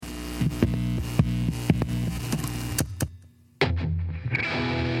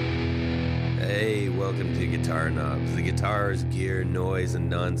Hey, welcome to Guitar Knobs, the guitars, gear, noise, and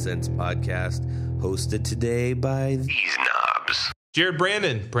nonsense podcast, hosted today by these knobs. Jared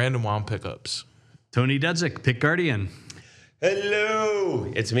Brandon Wong Pickups. Tony Dudzik, Pick Guardian. Hello,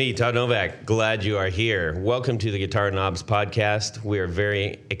 it's me, Todd Novak. Glad you are here. Welcome to the Guitar Knobs podcast. We are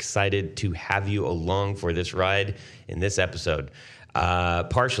very excited to have you along for this ride in this episode.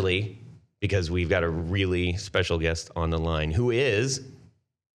 Partially because we've got a really special guest on the line who is...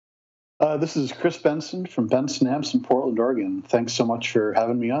 This is Chris Benson from Benson Amps in Portland, Oregon. Thanks so much for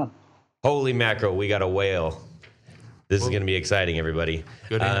having me on. Holy mackerel, we got a whale. This is going to be exciting, everybody.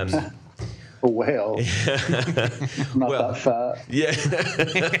 Good amps. A whale. Not that fat. Yeah.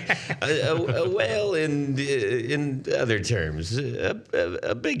 a whale in other terms.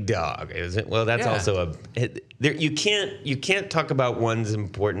 A big dog. Is it? Well, that's also you can't talk about one's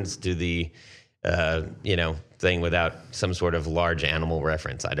importance to the thing without some sort of large animal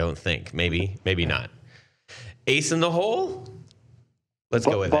reference, I don't think. Maybe not. Ace in the hole? Let's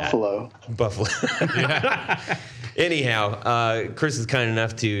go with Buffalo. that. Buffalo. Anyhow, Chris is kind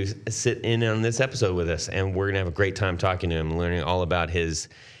enough to sit in on this episode with us, and we're going to have a great time talking to him, learning all about his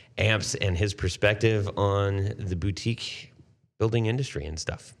amps and his perspective on the boutique building industry and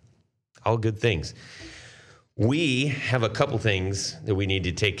stuff. All good things. We have a couple things that we need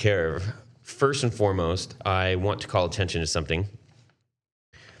to take care of. First and foremost, I want to call attention to something.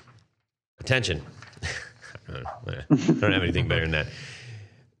 Attention. I don't have anything better than that.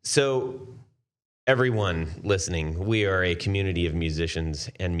 So, everyone listening, we are a community of musicians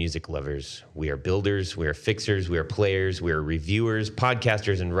and music lovers. We are builders, we are fixers, we are players, we are reviewers,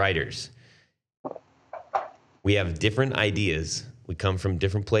 podcasters, and writers. We have different ideas. We come from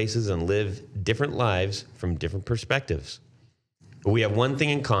different places and live different lives from different perspectives. But we have one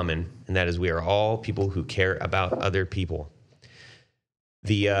thing in common, and that is we are all people who care about other people.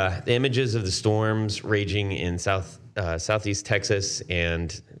 The images of the storms raging in southeast Texas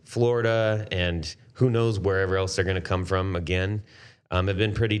and Florida and who knows wherever else they're going to come from again have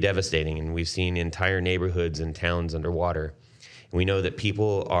been pretty devastating, and we've seen entire neighborhoods and towns underwater. And we know that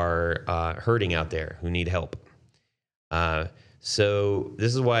people are hurting out there who need help. So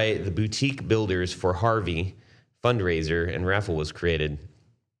this is why the Boutique Builders for Harvey fundraiser and raffle was created.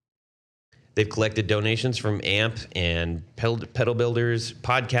 They've collected donations from amp and pedal builders,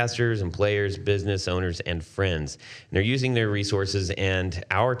 podcasters and players, business owners, and friends. And they're using their resources and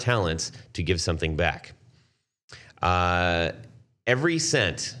our talents to give something back. Every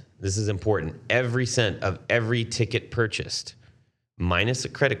cent, this is important, every cent of every ticket purchased, minus the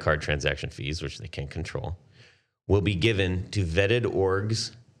credit card transaction fees, which they can't control, will be given to vetted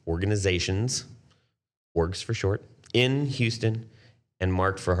organizations, orgs for short, in Houston and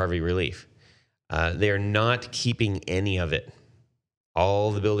marked for Harvey relief. They are not keeping any of it.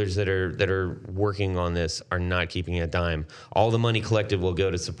 All the builders that are working on this are not keeping a dime. All the money collected will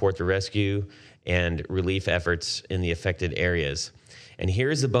go to support the rescue and relief efforts in the affected areas. And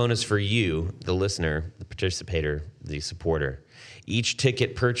here's the bonus for you, the listener, the participator, the supporter. Each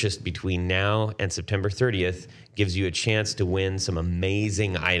ticket purchased between now and September 30th gives you a chance to win some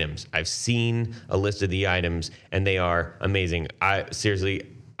amazing items. I've seen a list of the items, and they are amazing. I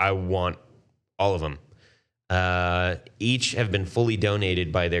want all of them. Each have been fully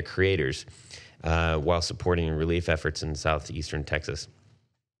donated by their creators while supporting relief efforts in southeastern Texas.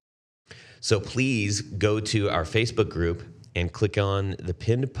 So please go to our Facebook group and click on the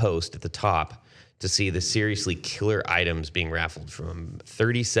pinned post at the top to see the seriously killer items being raffled from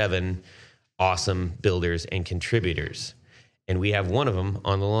 37 awesome builders and contributors. And we have one of them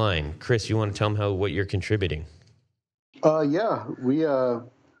on the line. Chris, you want to tell them what you're contributing? Yeah,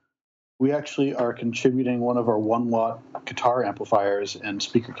 we actually are contributing one of our 1-watt guitar amplifiers and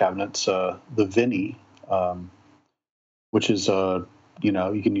speaker cabinets, the Vinny, which is, you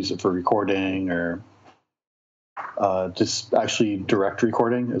can use it for recording or just actually direct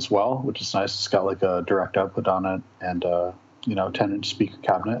recording as well, which is nice. It's got like a direct output on it and, 10-inch speaker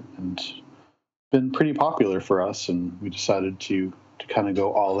cabinet, and been pretty popular for us. And we decided to kind of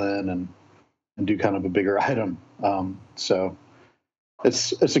go all in and do kind of a bigger item. So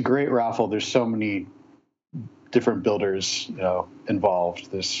it's a great raffle. There's so many different builders,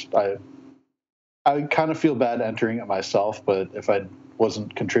 involved. I kind of feel bad entering it myself, but if I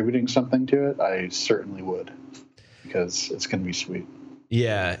wasn't contributing something to it, I certainly would, because it's going to be sweet.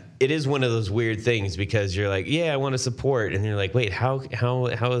 Yeah, it is one of those weird things because you're like, yeah, I want to support, and you're like, wait, how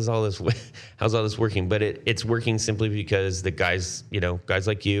is all this how's all this working? But it's working simply because the guys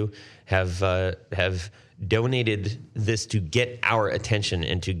like you have donated this to get our attention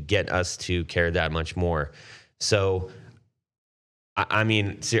and to get us to care that much more. So, I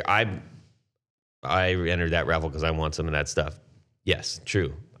mean, I entered that raffle because I want some of that stuff. Yes,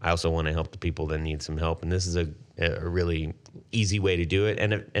 true. I also want to help the people that need some help, and this is a really easy way to do it,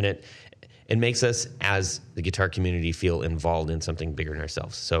 and it makes us as the guitar community feel involved in something bigger than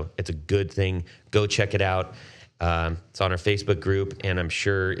ourselves. So it's a good thing. Go check it out. It's on our Facebook group, and I'm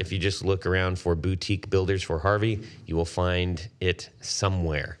sure if you just look around for Boutique Builders for Harvey, you will find it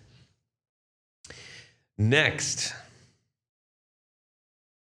somewhere. Next,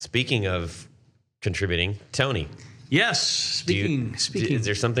 speaking of contributing, Tony. Yes, speaking. Is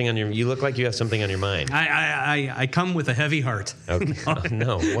there something on you look like you have something on your mind. I come with a heavy heart. Okay.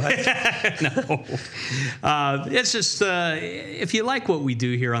 No, what? No. It's just, if you like what we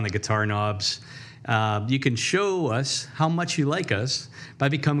do here on the Guitar Knobs, you can show us how much you like us by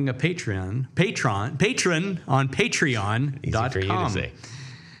becoming a patron on patreon.com. Easy for you to say.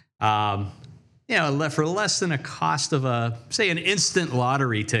 For less than a cost of an instant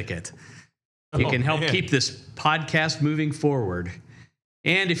lottery ticket. You can help keep this podcast moving forward.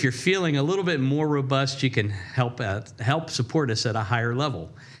 And if you're feeling a little bit more robust, you can help support us at a higher level.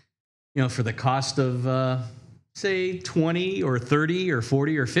 For the cost of, say, 20 or 30 or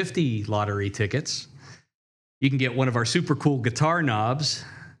 40 or 50 lottery tickets, you can get one of our super cool Guitar Knobs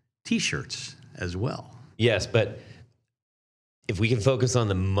t-shirts as well. Yes, but if we can focus on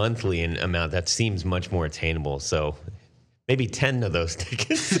the monthly amount, that seems much more attainable. So maybe 10 of those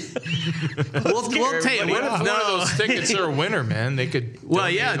tickets. we'll take. What if one of those tickets are a winner, man? They could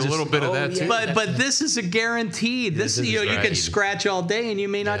donate a little bit of that too. But this is a guarantee. This you can scratch all day and you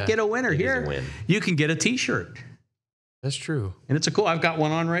may not get a winner. Here, you can get a T-shirt. That's true. And it's a cool. I've got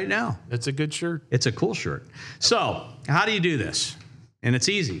one on right now. It's a good shirt. It's a cool shirt. So how do you do this? And it's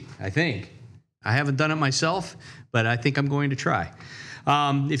easy, I think. I haven't done it myself, but I think I'm going to try.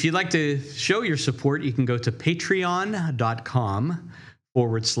 If you'd like to show your support, you can go to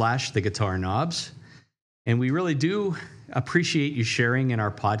patreon.com/the Guitar Knobs. And we really do appreciate you sharing in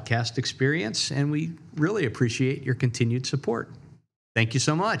our podcast experience, and we really appreciate your continued support. Thank you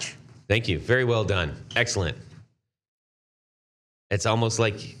so much. Thank you. Very well done. Excellent. It's almost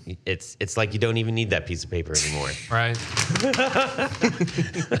like it's like you don't even need that piece of paper anymore. Right.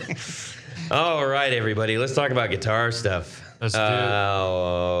 All right, everybody. Let's talk about guitar stuff. Let's do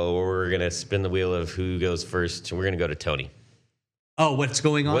it. We're going to spin the wheel of who goes first. We're going to go to Tony. Oh, what's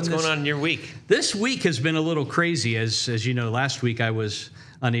going on? What's going on in your week? This week has been a little crazy. As you know, last week I was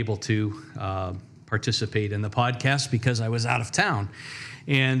unable to participate in the podcast because I was out of town.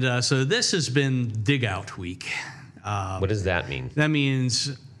 And so this has been dig out week. What does that mean? That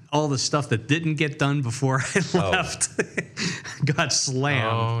means all the stuff that didn't get done before I left got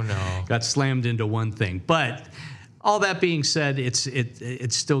slammed. Oh, no. Got slammed into one thing. But all that being said,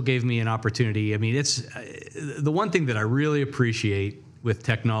 it still gave me an opportunity. I mean, it's the one thing that I really appreciate with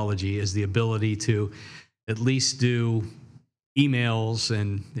technology is the ability to at least do emails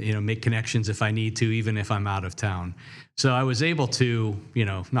and make connections if I need to, even if I'm out of town. So I was able to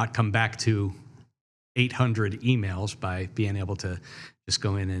not come back to 800 emails by being able to just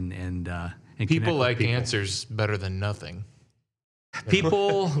go in and people like answers better than nothing.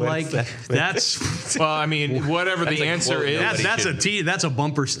 People like that's well, I mean, whatever the answer is, that's a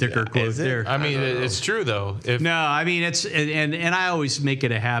bumper sticker quote there. I mean, it's true though. No, I mean it's and I always make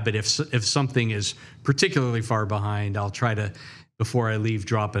it a habit if something is particularly far behind, I'll try to, before I leave,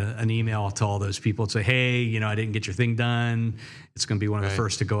 drop an email to all those people and say, hey, I didn't get your thing done. It's going to be one of the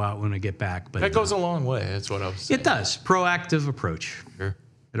first to go out when I get back. But that goes a long way. That's what I was saying. It does. Proactive approach. Sure.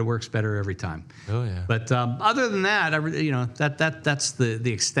 It works better every time. Oh yeah. But other than that, that's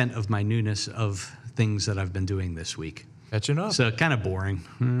the extent of my newness of things that I've been doing this week. Catching up. So kind of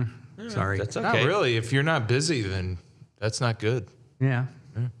boring. Sorry. That's okay. Not really. If you're not busy, then that's not good. Yeah.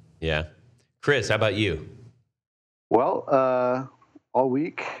 Yeah. Chris, how about you? Well, all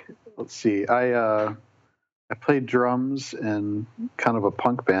week, let's see. I played drums in kind of a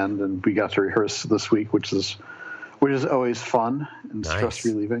punk band, and we got to rehearse this week, which is always fun and stress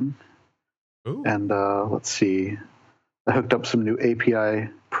relieving. Ooh. And let's see. I hooked up some new API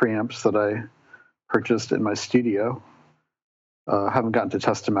preamps that I purchased in my studio. Haven't gotten to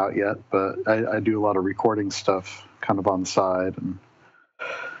test them out yet, but I do a lot of recording stuff kind of on the side,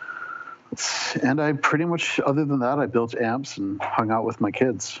 and I pretty much, other than that, I built amps and hung out with my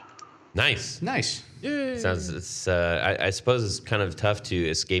kids. Nice. Yay. Sounds. I suppose it's kind of tough to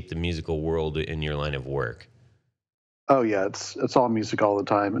escape the musical world in your line of work. Oh yeah, it's all music all the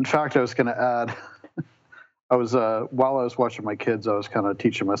time. In fact, I was going to add, while I was watching my kids, I was kind of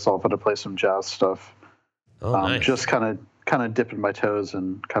teaching myself how to play some jazz stuff. Oh, nice. Just kind of dipping my toes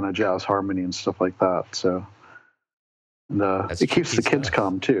in kind of jazz harmony and stuff like that. So. And it keeps the kids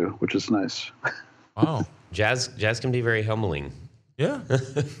calm too, which is nice. Wow. Jazz can be very humbling. Yeah.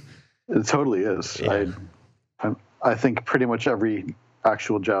 It totally is. Yeah. I think pretty much every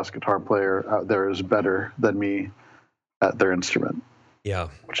actual jazz guitar player out there is better than me at their instrument. Yeah.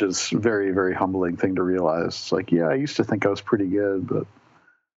 Which is a very, very humbling thing to realize. It's like, yeah, I used to think I was pretty good, but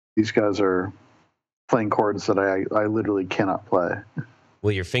these guys are playing chords that I literally cannot play.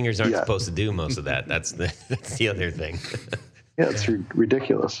 Well, your fingers aren't supposed to do most of that. That's the other thing. Yeah, it's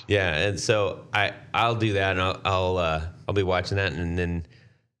ridiculous. Yeah, and so I'll do that, and I'll be watching that, and then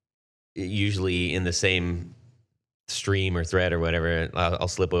usually in the same stream or thread or whatever, I'll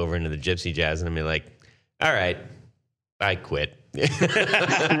slip over into the gypsy jazz, and I'll be like, all right, I quit.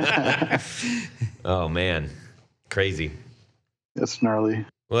 Oh man, crazy. It's gnarly.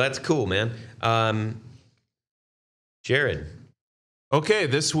 Well, that's cool, man. Jared. Okay,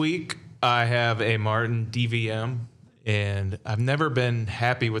 this week I have a Martin DVM, and I've never been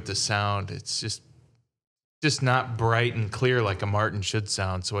happy with the sound. It's just not bright and clear like a Martin should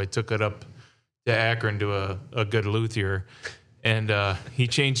sound. So I took it up to Akron to a good luthier, and he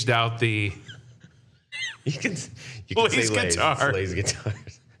changed out the You can Lay's say Lay's. guitar. It's Lay's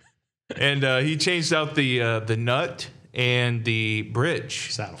guitars. And he changed out the nut and the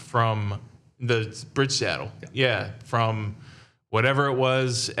bridge Saddle. from the bridge saddle. Yeah, from whatever it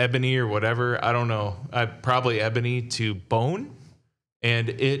was, ebony or whatever. I don't know. Probably ebony to bone. And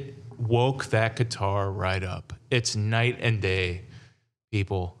it woke that guitar right up. It's night and day,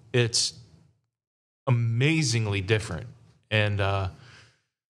 people. It's amazingly different. And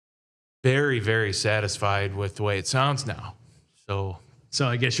very, very satisfied with the way it sounds now. So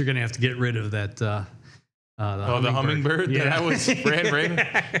I guess you're going to have to get rid of that. The hummingbird Yeah. that was ran ring.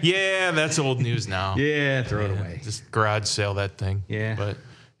 Yeah, that's old news now. Yeah, throw it away. Just garage sale that thing. Yeah. But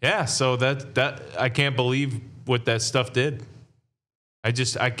yeah, so that I can't believe what that stuff did. I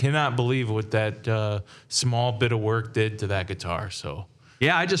cannot believe what that small bit of work did to that guitar. So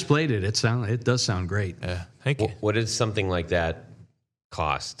Yeah, I just played it. It does sound great. yeah, thank you. What does something like that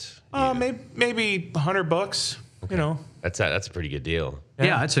cost? Maybe $100. You know, That's a pretty good deal.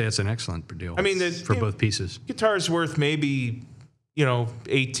 Yeah, I'd say it's an excellent deal. I mean, for both pieces. Guitar's worth maybe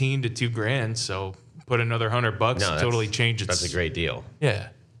 18 to $2,000. So put another $100 to totally change it. That's a great deal. Yeah.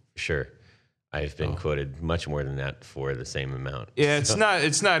 Sure. I've been quoted much more than that for the same amount. Yeah,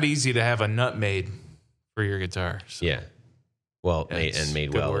 it's not easy to have a nut made for your guitar. So. Yeah. Well, Yeah, it's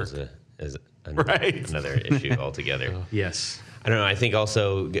made good well work. is Right. another issue altogether. Yes. I don't know. I think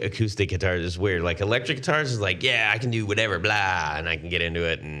also acoustic guitars is weird. Like electric guitars is like, yeah, I can do whatever, blah, and I can get into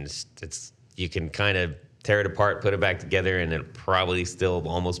it, and it's you can kind of tear it apart, put it back together, and it'll probably still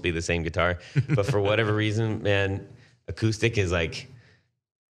almost be the same guitar. But for whatever reason, man, acoustic is like,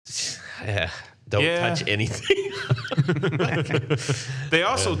 don't touch anything. They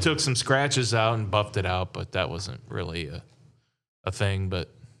also took some scratches out and buffed it out, but that wasn't really a thing. But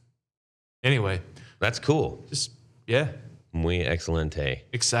anyway, That's cool. just yeah, Muy excelente.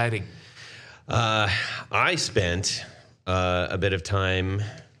 exciting. I spent a bit of time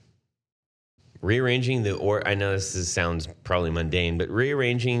rearranging I know sounds probably mundane, but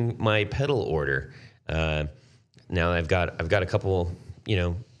rearranging my pedal order. Now I've got a couple,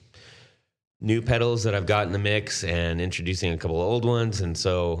 new pedals that I've got in the mix and introducing a couple of old ones. And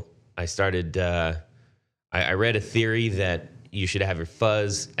so I started, I read a theory that you should have your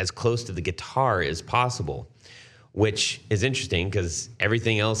fuzz as close to the guitar as possible, which is interesting because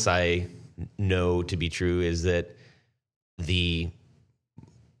everything else I know to be true is that the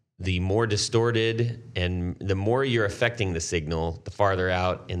more distorted and the more you're affecting the signal, the farther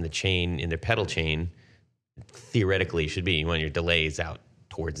out in the pedal chain, theoretically should be. You want your delays out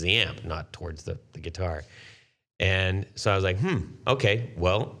towards the amp, not towards the guitar. And so I was like, okay,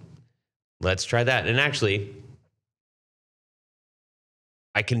 well, let's try that. And actually,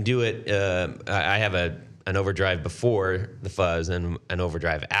 I can do it. I have an overdrive before the fuzz and an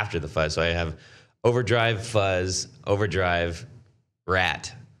overdrive after the fuzz. So I have overdrive, fuzz, overdrive,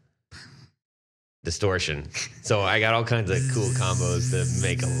 rat, distortion. So I got all kinds of cool combos to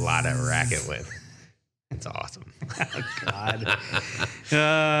make a lot of racket with. It's awesome. God. These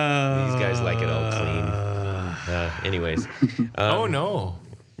guys like it all clean. Anyways. Oh no,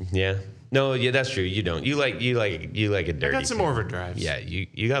 Yeah. No, yeah, that's true. You don't. You like it dirty. I got some overdrives. Yeah,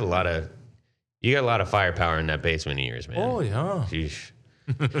 you got a lot of firepower in that basement of yours, man. Oh yeah. Sheesh.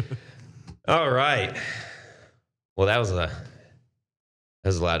 All right. Well, that was a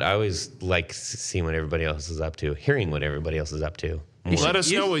lot. I always like seeing what everybody else is up to, hearing what everybody else is up to. Let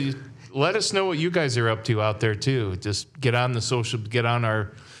us know what you guys are up to out there too. Just get on the social, get on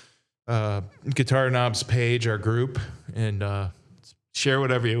our Guitar Knobs page, our group, and share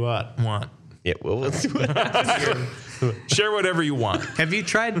whatever you want. Yeah, well, Share whatever you want. Have you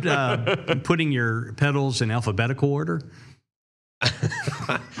tried putting your pedals in alphabetical order?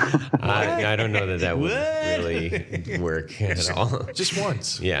 I don't know that would really work at all. Just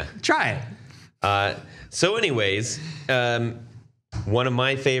once. Yeah. Try it. So, anyways, one of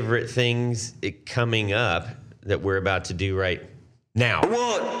my favorite things coming up that we're about to do right now.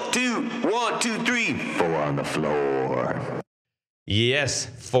 1, 2, 3. 4 on the floor. Yes,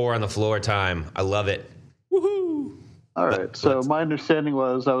 4 on the floor time. I love it. All right. So my understanding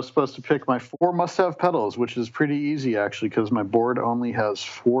was I was supposed to pick my 4 must-have pedals, which is pretty easy actually because my board only has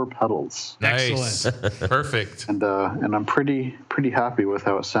 4 pedals. Nice. Perfect. And I'm pretty happy with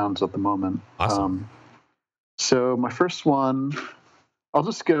how it sounds at the moment. Awesome. So my first one, I'll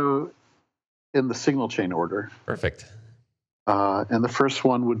just go in the signal chain order. Perfect. And the first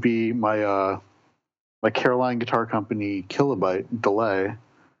one would be my Caroline Guitar Company Kilobyte delay,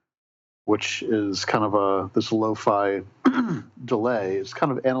 which is kind of this lo-fi delay. It's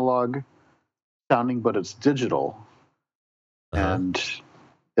kind of analog sounding, but it's digital. Uh-huh. And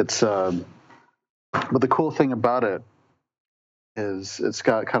it's but the cool thing about it is it's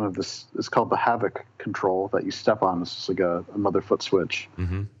got kind of this, it's called the Havoc control that you step on. It's like another foot switch.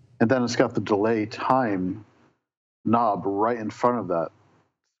 Mm-hmm. And then it's got the delay time knob right in front of that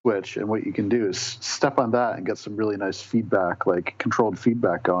switch. And what you can do is step on that and get some really nice feedback, like controlled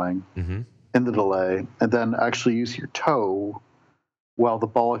feedback going in the delay. And then actually use your toe while the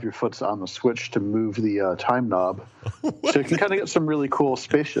ball of your foot's on the switch to move the time knob. So you can kind of get some really cool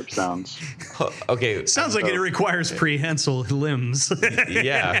spaceship sounds. Okay. Sounds like it requires prehensile limbs.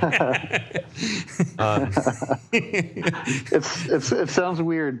 Yeah. It sounds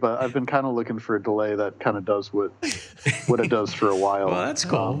weird, but I've been kind of looking for a delay that kind of does what it does for a while. Well, that's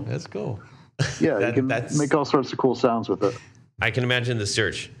cool. That's cool. Yeah, you can make all sorts of cool sounds with it. I can imagine the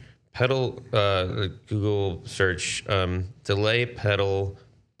search. Pedal, Google search, delay pedal,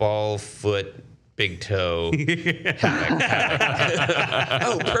 ball, foot, big toe. Havoc.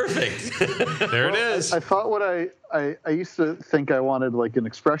 Oh, perfect. There it is. I thought what I used to think I wanted like an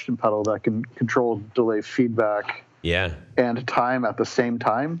expression pedal that can control delay feedback and time at the same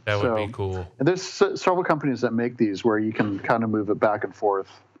time. That would be cool. And there's several companies that make these where you can kind of move it back and forth,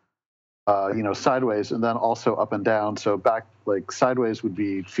 sideways and then also up and down. So back, like sideways would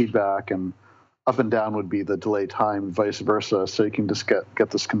be feedback and up and down would be the delay time, vice versa. So you can just get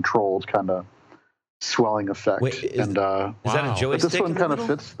this controlled kind of swelling effect. Wait, is that a joystick? But this one kind of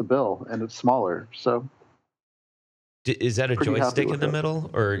fits the bill and it's smaller. So is that a joystick in the middle,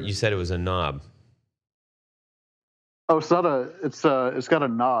 or you said it was a knob? Oh, it's not it's got a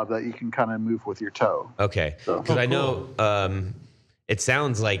knob that you can kind of move with your toe. Okay, because I know it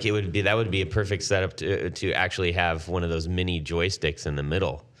sounds like that would be a perfect setup to actually have one of those mini joysticks in the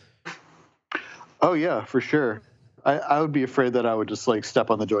middle. Oh yeah, for sure. I would be afraid that I would just like step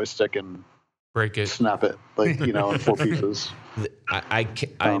on the joystick and break it, snap it, like in 4 pieces.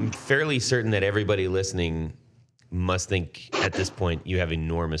 I'm fairly certain that everybody listening must think at this point you have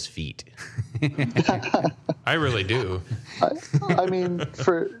enormous feet. I really do. I mean,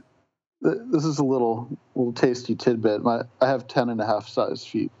 this is a little tasty tidbit. I have 10.5 size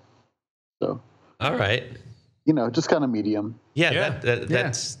feet, so all right, just kind of medium. Yeah.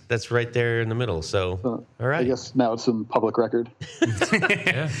 That's right there in the middle. So all right, I guess now it's in public record.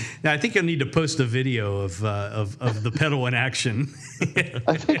 Now I think you'll need to post a video of the pedal in action.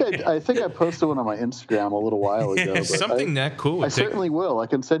 I think I posted one on my Instagram a little while ago. But Something that cool. I certainly will. I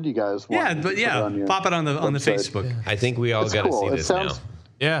can send you guys one. Pop it on the Facebook. Yeah. I think we all got to see this now.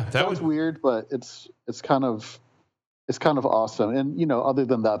 Yeah, that sounds weird, but it's kind of awesome. And other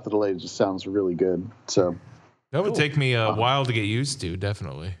than that, the delay just sounds really good. So that would take me a while to get used to.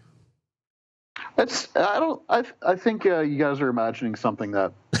 Definitely. I think you guys are imagining something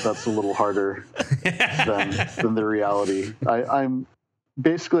that's a little harder than the reality. I'm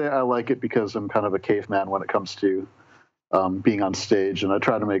basically I like it because I'm kind of a caveman when it comes to being on stage, and I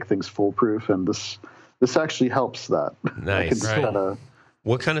try to make things foolproof. And this actually helps that. Nice.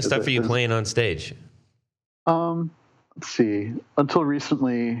 What kind of stuff are you playing on stage? Let's see. Until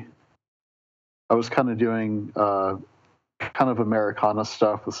recently, I was kind of doing kind of Americana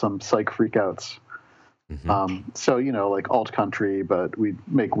stuff with some psych freakouts. Mm-hmm. So like alt country, but we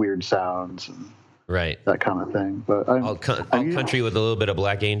make weird sounds and that kind of thing. But alt country with a little bit of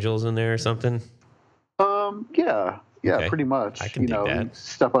Black Angels in there or something. Yeah, okay. Pretty much. I can do that.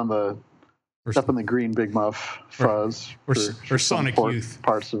 Step on the green Big Muff fuzz or Sonic Youth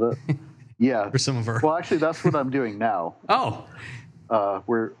parts of it. Yeah, for some of our. Well, actually, that's what I'm doing now. Oh.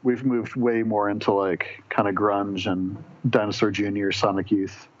 We've moved way more into like kind of grunge and Dinosaur Jr., Sonic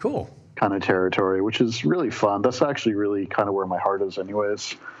Youth. Cool. kind of territory, which is really fun. That's actually really kind of where my heart is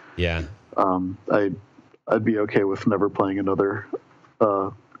anyways. Yeah. I'd be okay with never playing another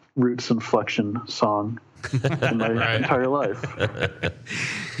Roots Inflection song in my entire life.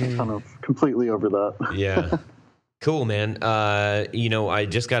 Kind of completely over that. Yeah. Cool, man. I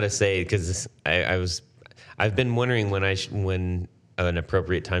just got to say, because I've been wondering when an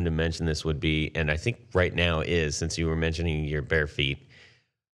appropriate time to mention this would be, and I think right now is, since you were mentioning your bare feet.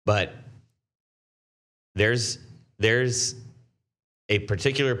 But there's a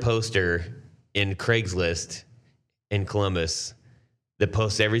particular poster in Craigslist in Columbus that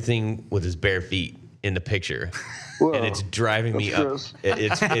posts everything with his bare feet in the picture. Whoa, and it's driving me up. gross.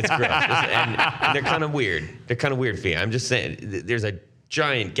 It's gross. And they're kind of weird. They're kind of weird feet. I'm just saying, there's a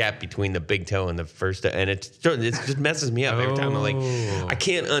giant gap between the big toe and the first toe, and it just messes me up every time. I'm like, I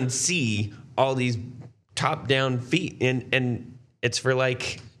can't unsee all these top down feet, and it's for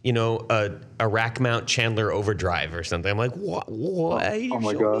like, a rack mount Chandler overdrive or something. I'm like, what? Oh my Show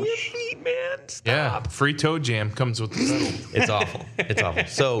me gosh. your feet, man. Stop. Yeah, free toe jam comes with the pedal. It's awful. It's awful.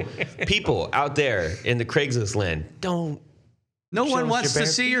 So people out there in the Craigslist land, don't. No Show one us wants your to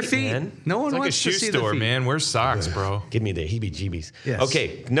bare see your feet, feet. man. No one It's like a wants shoe to see store, the feet. man. Where's socks, bro? Give me the heebie-jeebies. Yes.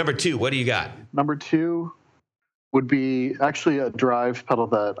 Okay, number 2. What do you got? Number 2 would be actually a drive pedal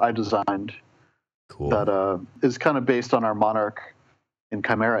that I designed Cool. that is kind of based on our Monarch and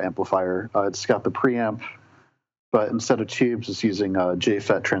Chimera amplifier. It's got the preamp, but instead of tubes, it's using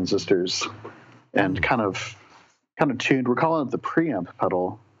JFET transistors and kind of tuned. We're calling it the preamp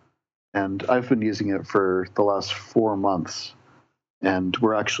pedal, and I've been using it for the last 4 months, and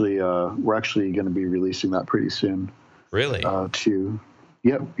we're actually going to be releasing that pretty soon. Really?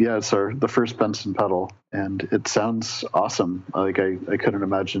 It's the first Benson pedal, and it sounds awesome. Like I couldn't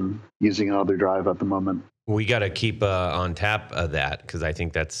imagine using another drive at the moment. We got to keep on tap of that, because I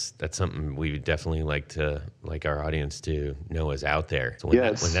think that's something we would definitely like our audience to know is out there. So when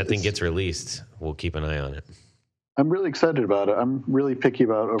that thing gets released, we'll keep an eye on it. I'm really excited about it. I'm really picky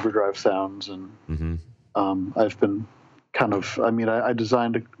about overdrive sounds, and I've been I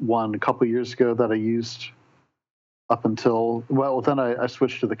designed one a couple years ago that I used up until, then I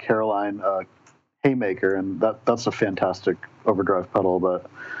switched to the Caroline Haymaker, and that's a fantastic overdrive pedal, but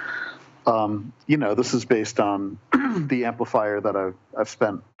this is based on the amplifier that I've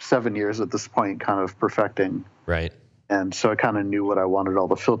spent 7 years at this point kind of perfecting. Right. And so I kind of knew what I wanted all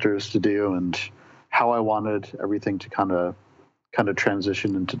the filters to do and how I wanted everything to kind of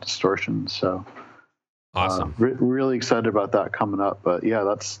transition into distortion. So awesome. Really excited about that coming up. But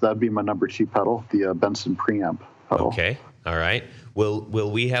yeah, that'd be my number 2 pedal, the Benson preamp pedal. Okay. All right.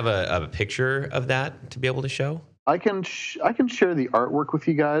 Will we have a picture of that to be able to show? I can share the artwork with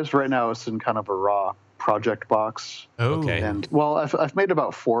you guys. Right now, it's in kind of a raw project box. Oh, Okay. And I've made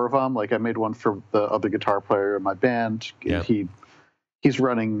about 4 of them. Like I made one for the other guitar player in my band. Yep. He's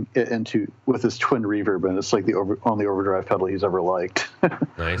running it with his twin reverb, and it's like the only overdrive pedal he's ever liked.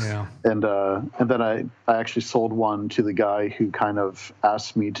 Nice. Yeah. And then I actually sold one to the guy who kind of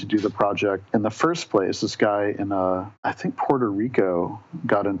asked me to do the project in the first place. This guy in I think Puerto Rico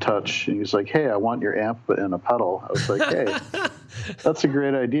got in touch, and he was like, "Hey, I want your amp but in a pedal." I was like, "Hey, that's a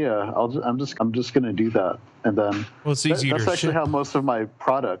great idea. I'm just going to do that." And then it's easier that's to actually ship. how most of my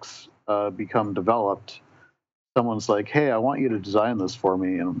products become developed. Someone's like, "Hey, I want you to design this for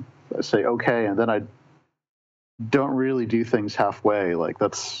me," and I say, "Okay," and then I don't really do things halfway. Like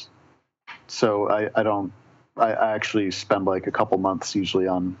that's so I actually spend like a couple months usually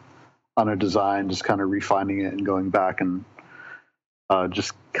on a design, just kind of refining it and going back and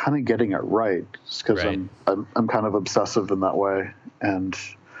just kind of getting it right, just because Right. I'm kind of obsessive in that way. And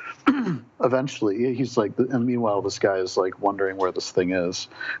eventually he's like, and meanwhile this guy is like wondering where this thing is.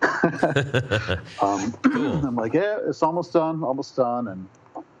 Cool. I'm like, yeah, it's almost done, and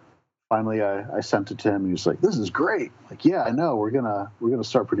finally I sent it to him, and he was like, "This is great." I'm like, yeah, I know, we're gonna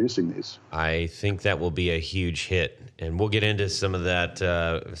start producing these. I think that will be a huge hit, and we'll get into some of that,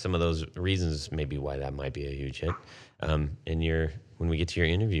 some of those reasons maybe why that might be a huge hit when we get to your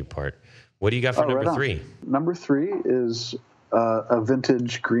interview part. What do you got for number right on. 3? Number 3 is a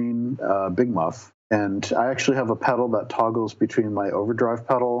vintage green Big Muff, and I actually have a pedal that toggles between my overdrive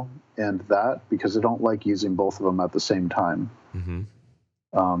pedal and that, because I don't like using both of them at the same time. Mm-hmm.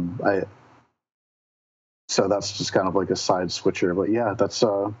 So that's just kind of like a side switcher. But yeah, that's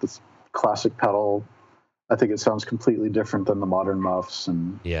classic pedal. I think it sounds completely different than the modern muffs,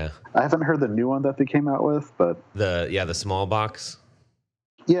 and Yeah. I haven't heard the new one that they came out with, but The small box.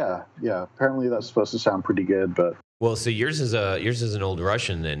 yeah. Apparently that's supposed to sound pretty good, but Well, so yours is an old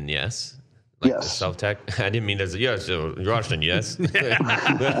Russian then, yes? Like Yes. Self-tech. I didn't mean as yes, Austin, yes.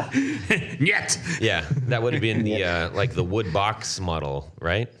 Yet. Yeah, that would have been the like the wood box model,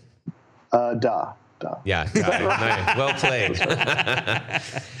 right? Duh. Yeah, nice. Well played.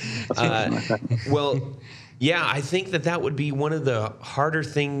 Well, yeah, I think that would be one of the harder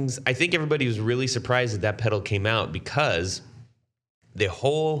things. I think everybody was really surprised that pedal came out because the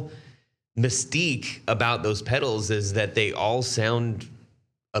whole mystique about those pedals is that they all sound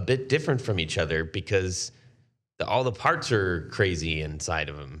a bit different from each other because all the parts are crazy inside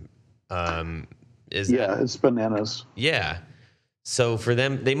of them. It's bananas. Yeah. So for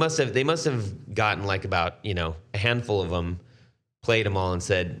them, they must have gotten like about, a handful of them, played them all and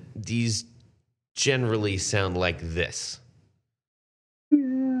said, these generally sound like this.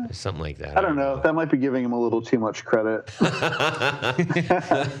 Yeah. Something like that. I don't know. That might be giving him a little too much credit.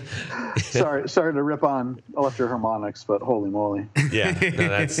 Sorry to rip on electro harmonics, but holy moly. Yeah, no,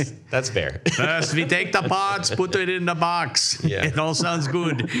 that's fair. First, we take the parts, put it in the box. Yeah. It all sounds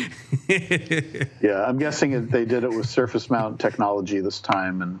good. Yeah, I'm guessing they did it with surface mount technology this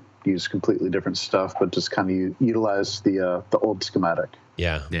time and used completely different stuff, but just kind of utilized the old schematic.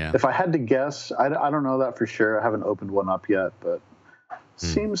 Yeah. If I had to guess, I don't know that for sure. I haven't opened one up yet, but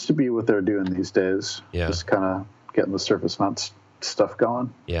seems to be what they're doing these days. Yeah. Just kind of getting the surface mount stuff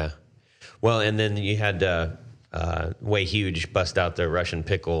going. Yeah. Well, and then you had Way Huge bust out the Russian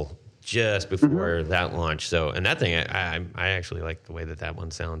pickle just before that launch. So, and that thing, I actually like the way that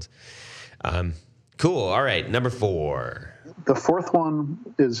one sounds. Cool. All right. Number 4. The fourth one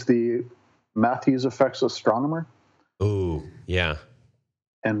is the Matthews Effects Astronomer. Ooh, yeah.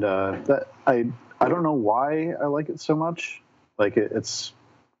 And that I don't know why I like it so much. Like it's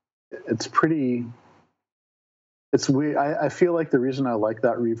pretty. It's weird. I feel like the reason I like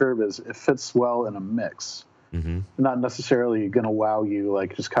that reverb is it fits well in a mix. Mm-hmm. Not necessarily going to wow you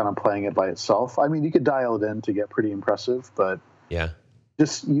like just kind of playing it by itself. I mean, you could dial it in to get pretty impressive, but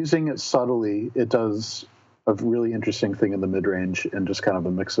just using it subtly, it does a really interesting thing in the mid range and just kind of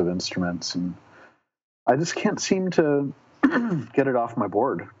a mix of instruments. And I just can't seem to get it off my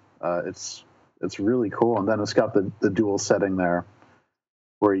board. It's really cool, and then it's got the dual setting there,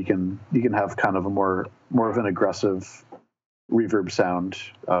 where you can have kind of a more of an aggressive reverb sound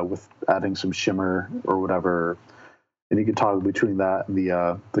with adding some shimmer or whatever, and you can toggle between that and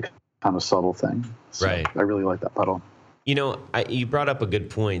the kind of subtle thing. So right. I really like that pedal. You brought up a good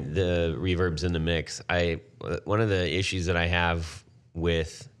point. The reverbs in the mix. One of the issues that I have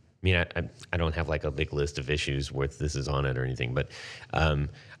with. I don't have like a big list of issues with this is on it or anything, but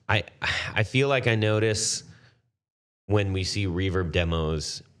I feel like I notice when we see reverb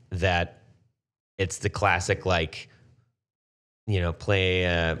demos that it's the classic like,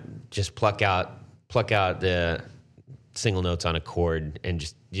 play just pluck out the single notes on a chord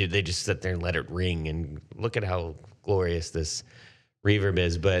and they just sit there and let it ring and look at how glorious this reverb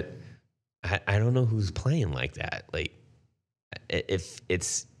is, but I don't know who's playing like that. Like if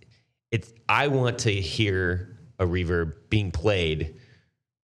it's I want to hear a reverb being played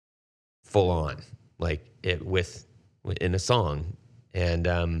full on, like it in a song.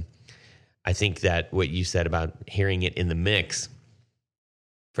 And I think that what you said about hearing it in the mix,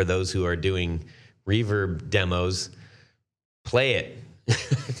 for those who are doing reverb demos, play it.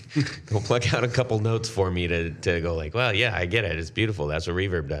 Go pluck out a couple notes for me to go like, well, yeah, I get it. It's beautiful. That's what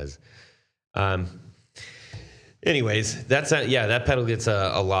reverb does. Anyways, that pedal gets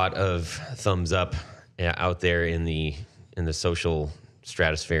a lot of thumbs up out there in the social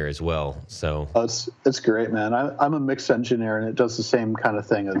stratosphere as well. So it's great, man. I'm a mix engineer, and it does the same kind of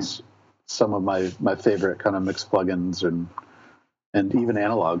thing as some of my favorite kind of mix plugins and even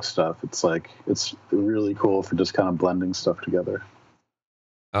analog stuff. It's like it's really cool for just kind of blending stuff together.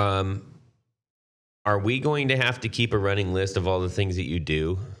 Are we going to have to keep a running list of all the things that you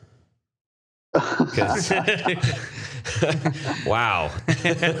do? Wow.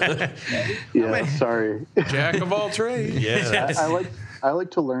 Yeah, sorry. Jack of all trades. Yeah, I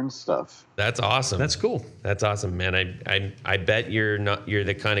like to learn stuff. That's awesome. That's cool. That's awesome, man. I bet you're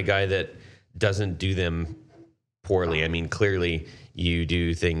the kind of guy that doesn't do them poorly. I mean, clearly you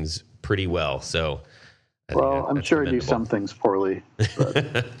do things pretty well. So, I'm sure I do some things poorly.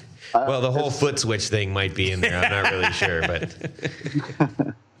 But well, the whole foot switch thing might be in there. I'm not really sure, but.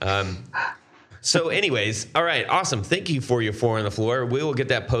 So anyways, all right, awesome. Thank you for your 4 on the floor. We will get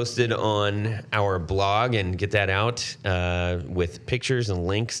that posted on our blog and get that out with pictures and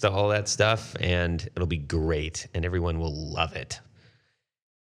links to all that stuff, and it'll be great, and everyone will love it.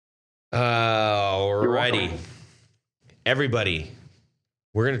 All righty. Everybody,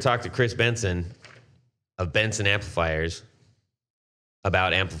 we're going to talk to Chris Benson of Benson Amplifiers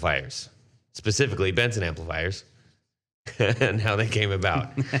about amplifiers. specifically Benson amplifiers and how they came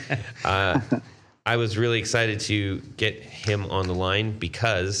about. I was really excited to get him on the line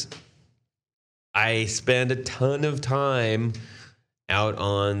because I spend a ton of time out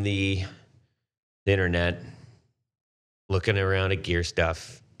on the internet looking around at gear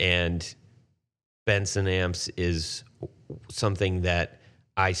stuff, and Benson amps is something that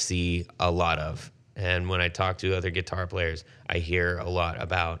I see a lot of. And when I talk to other guitar players, I hear a lot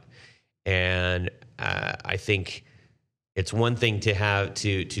about. And I think it's one thing to have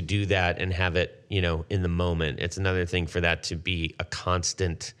to do that and have it, in the moment. It's another thing for that to be a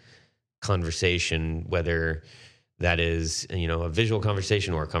constant conversation, whether that is, a visual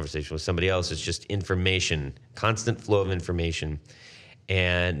conversation or a conversation with somebody else. It's just information, constant flow of information.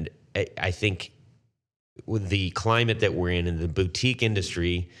 And I think with the climate that we're in the boutique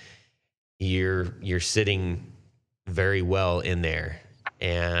industry, you're sitting very well in there.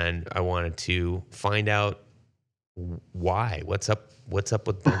 And I wanted to find out why. What's up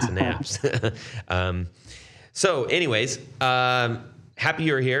with Benson amps? So anyways, happy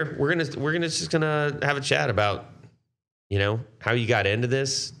you're here. We're just gonna have a chat about, how you got into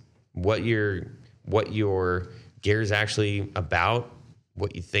this, what your gear is actually about,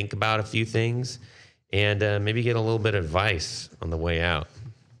 what you think about a few things, and maybe get a little bit of advice on the way out.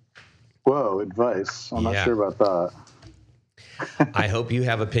 Whoa, advice. I'm not sure about that. I hope you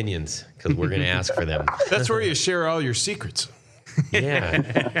have opinions, because we're going to ask for them. That's where you share all your secrets.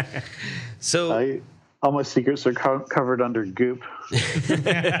 Yeah. So all my secrets are covered under goop.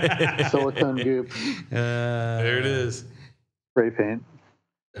 Silicone goop. There it is. Spray paint.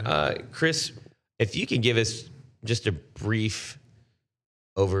 Chris, if you can give us just a brief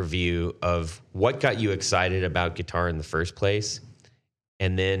overview of what got you excited about guitar in the first place,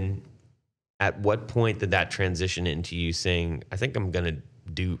 and then at what point did that transition into you saying, I think I'm going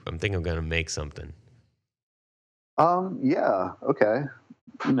to make something? Yeah. Okay.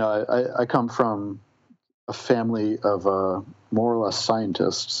 I come from a family of more or less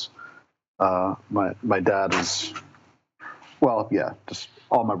scientists. My dad is, just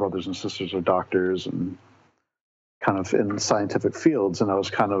all my brothers and sisters are doctors and kind of in scientific fields. And I was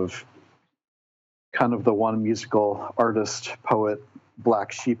kind of the one musical artist, poet,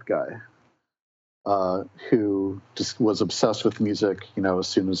 black sheep guy. Who just was obsessed with music, as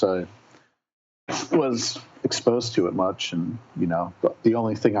soon as I was exposed to it much. And, the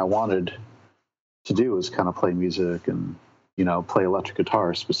only thing I wanted to do was kind of play music and, play electric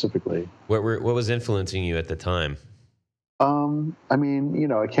guitar specifically. What was influencing you at the time?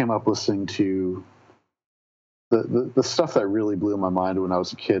 I came up listening to the stuff that really blew my mind when I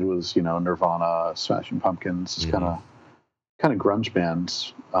was a kid was, Nirvana, Smashing Pumpkins, just kind of grunge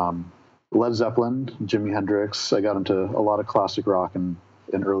bands. Led Zeppelin, Jimi Hendrix. I got into a lot of classic rock in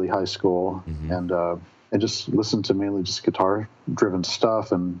early high school, and just listened to mainly just guitar-driven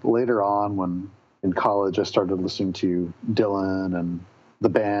stuff. And later on, when in college, I started listening to Dylan and the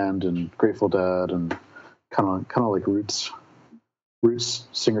band and Grateful Dead and kind of like roots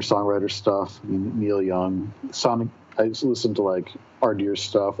singer-songwriter stuff. Neil Young, Sonic. I just listened to like artier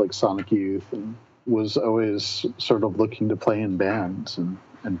stuff like Sonic Youth, and was always sort of looking to play in bands and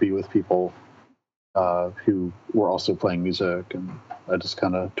be with people who were also playing music. And I just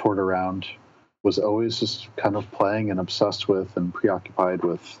kind of toured around, was always just kind of playing and obsessed with and preoccupied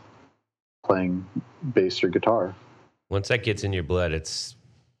with playing bass or guitar. Once that gets in your blood, it's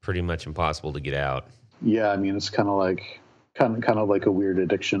pretty much impossible to get out. Yeah, it's kind of like a weird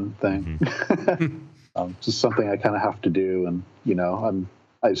addiction thing. Just something I kind of have to do. And,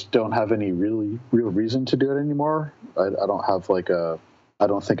 I just don't have any real reason to do it anymore. I don't have I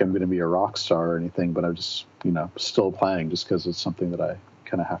don't think I'm going to be a rock star or anything, but I'm just, still playing just because it's something that I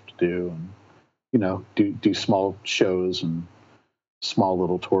kind of have to do, and, do small shows and small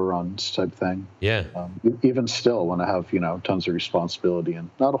little tour runs type thing. Yeah. Even still when I have, tons of responsibility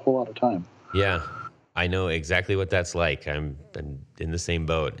and not a whole lot of time. Yeah. I know exactly what that's like. I'm in the same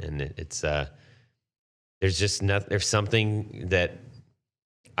boat, and it's, there's just there's something that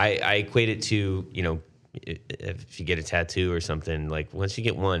I equate it to, if you get a tattoo or something, like once you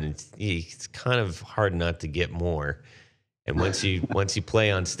get one, it's kind of hard not to get more. And once you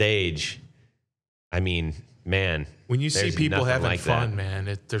play on stage, man, when you see people having like fun,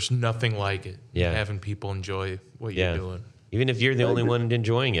 man, there's nothing like it. Yeah. Having people enjoy what you're doing. Even if you're the only one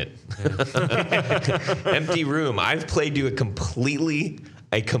enjoying it. Empty room. I've played to a completely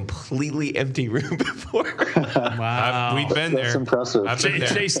empty room before. Wow. We've been there. That's impressive. I've been there.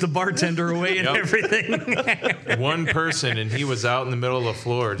 Chase the bartender away and everything. One person, and he was out in the middle of the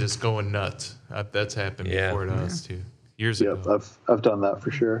floor just going nuts. That's happened before to us, too. years Yep, ago. I've done that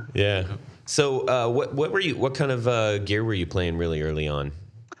for sure. Yeah. So what kind of gear were you playing really early on?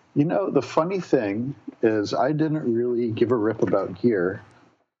 You know, the funny thing is I didn't really give a rip about gear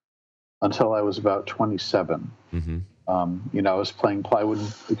until I was about 27. Mm-hmm. You know, I was playing plywood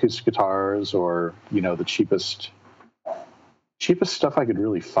acoustic guitars or, you know, the cheapest stuff I could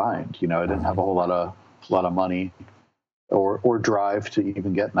really find. You know, I didn't have a whole lot of money or drive to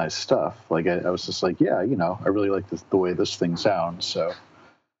even get nice stuff. Like I was just like, yeah, you know, I really like the way this thing sounds. So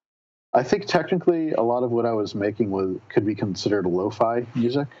I think technically a lot of what I was making could be considered lo-fi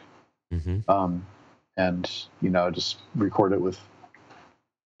music. Mm-hmm. And, you know, just record it with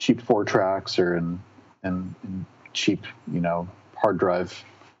cheap 4-tracks or in cheap, you know, hard drive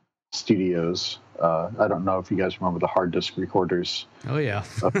studios. I don't know if you guys remember the hard disk recorders Oh yeah.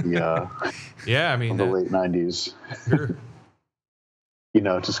 of the Yeah, I of mean, the late 90s. sure. You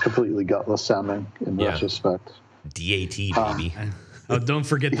know, just completely gutless sounding in Yeah. retrospect. DAT, baby. Oh, don't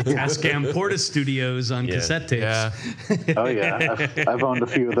forget the Tascam Porta Studios on Yeah. cassette tapes. Yeah. Oh yeah, I've owned a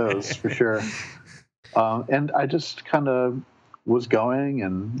few of those for sure. And I just kind of was going,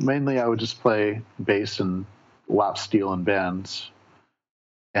 and mainly I would just play bass and lap steel in bands,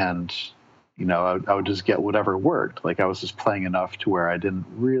 and you know I would just get whatever worked. Like I was just playing enough to where I didn't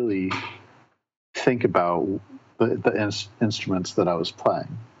really think about the instruments that I was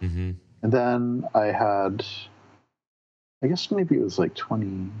playing. Mm-hmm. And then I had, I guess maybe it was like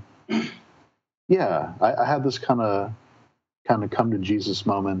 20. Yeah, I had this kind of come to Jesus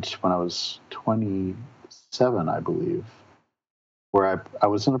moment when I was 27, I believe, where I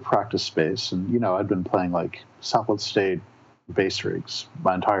was in a practice space, and you know I'd been playing like solid state bass rigs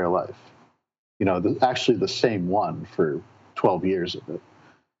my entire life. You know, actually the same one for 12 years of it.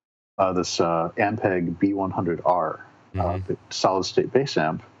 This Ampeg B100R solid state bass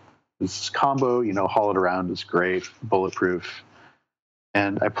amp. This combo, you know, hollowed around is great, bulletproof.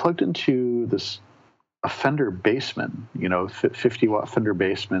 And I plugged into a Fender Bassman, you know, 50-watt Fender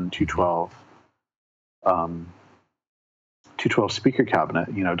Bassman 212, 212 speaker cabinet,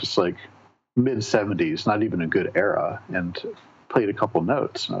 you know, just like mid 70s, not even a good era, and played a couple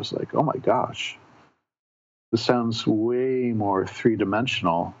notes. And I was like, oh my gosh, this sounds way more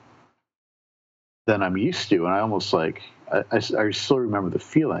three-dimensional than I'm used to. And I almost like, I still remember the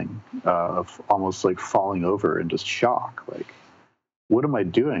feeling of almost like falling over in just shock. Like, what am I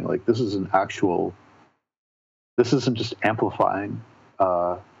doing? Like, this isn't just amplifying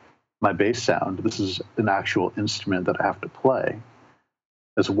my bass sound. This is an actual instrument that I have to play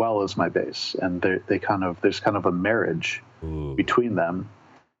as well as my bass. And there's kind of a marriage between them.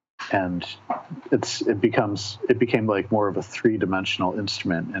 And it became like more of a three-dimensional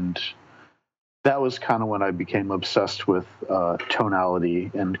instrument. And that was kind of when I became obsessed with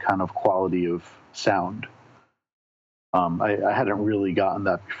tonality and kind of quality of sound. I hadn't really gotten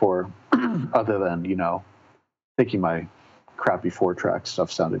that before, other than, you know, thinking my crappy 4-track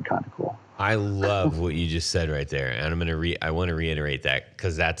stuff sounded kind of cool. I love what you just said right there, and I want to reiterate that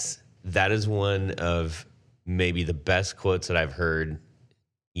because that is one of maybe the best quotes that I've heard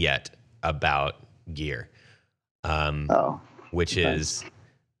yet about gear. Which is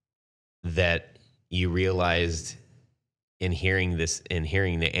that you realized in hearing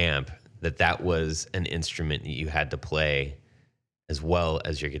the amp that was an instrument that you had to play as well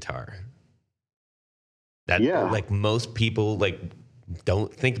as your guitar. Like most people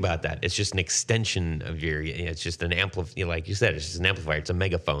don't think about that. It's just an extension of it's just an amplifier. Like you said, it's just an amplifier. It's a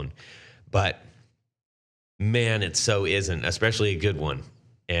megaphone. But man, it so isn't, especially a good one.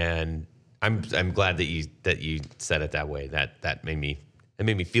 And I'm glad that you said it that way. That made me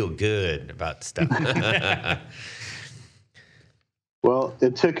feel good about stuff. Well,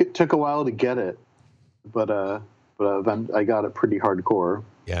 it took a while to get it, but then I got it pretty hardcore.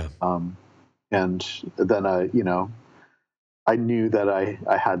 Yeah. And then I knew that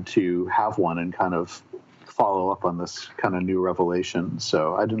I had to have one and kind of follow up on this kind of new revelation.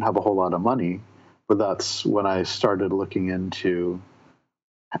 So I didn't have a whole lot of money, but that's when I started looking into,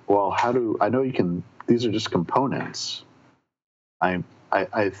 well, I know you can, these are just components. I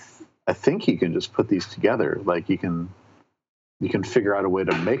think you can just put these together. Like you can figure out a way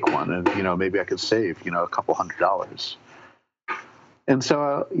to make one, and, you know, maybe I could save, you know, a couple $100. And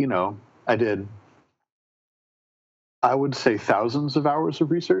so, you know, I did, I would say, thousands of hours of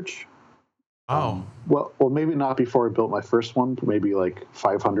research. Oh. Well, maybe not before I built my first one, but maybe like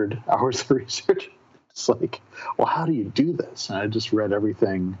 500 hours of research. It's like, well, how do you do this? And I just read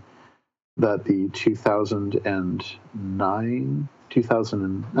everything that the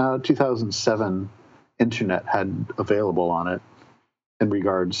 2007 internet had available on it in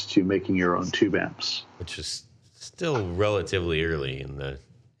regards to making your own tube amps. Which is still relatively early in the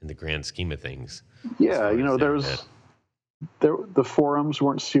grand scheme of things. Yeah, the forums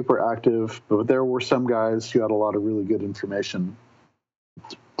weren't super active, but there were some guys who had a lot of really good information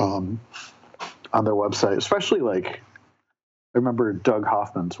on their website, especially I remember Doug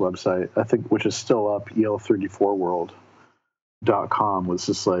Hoffman's website, I think, which is still up, el34world.com, was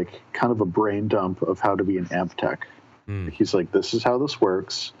just kind of a brain dump of how to be an amp tech. He's like, this is how this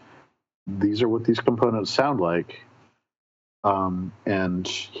works. These are what these components sound like. And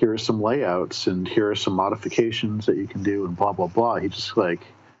here are some layouts, and here are some modifications that you can do, and blah, blah, blah. He just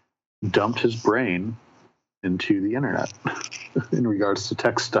dumped his brain into the internet in regards to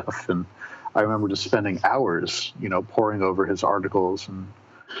tech stuff. And I remember just spending hours, poring over his articles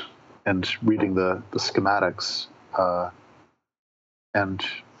and reading the schematics. And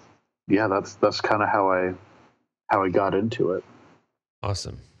yeah, that's kind of how I got into it.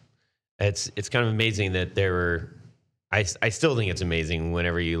 Awesome. It's kind of amazing that there were. I still think it's amazing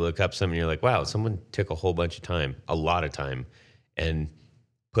whenever you look up something, you're like, wow, someone took a whole bunch of time, a lot of time, and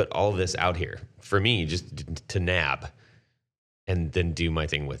put all this out here for me just to nab and then do my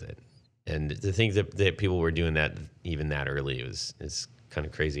thing with it. And the things that people were doing that even that early is kind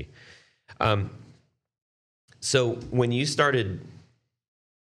of crazy. So when you started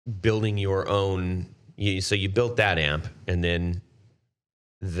building your own, so you built that amp, and then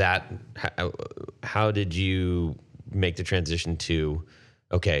how did you make the transition to,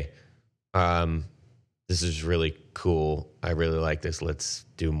 okay, this is really cool. I really like this. Let's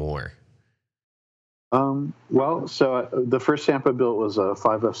do more. The first amp I built was a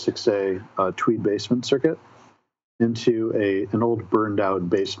 5F6A Tweed basement circuit into an old burned out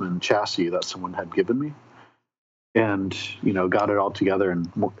basement chassis that someone had given me, and got it all together, and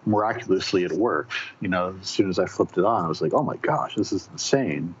miraculously it worked. As soon as I flipped it on, I was like, oh my gosh, this is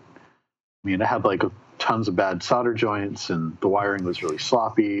insane. I mean, it had tons of bad solder joints, and the wiring was really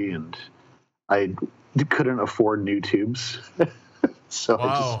sloppy, and I couldn't afford new tubes. So wow.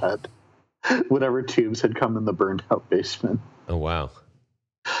 I just had whatever tubes had come in the burned out basement. Oh, wow.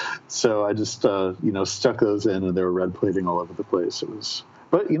 So I just, stuck those in, and they were red plating all over the place.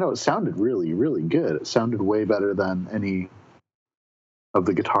 But it sounded really, really good. It sounded way better than any of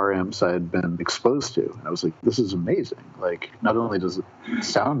the guitar amps I had been exposed to. And I was like, this is amazing. Not only does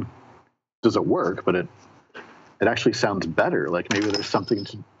it work, but it actually sounds better. Maybe there's something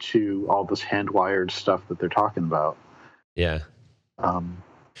to all this hand wired stuff that they're talking about. Yeah. I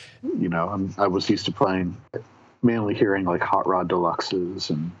was used to playing, mainly hearing Hot Rod Deluxes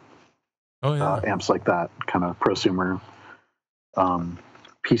and amps like that, kind of prosumer,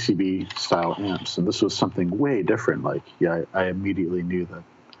 PCB style amps. And this was something way different. I immediately knew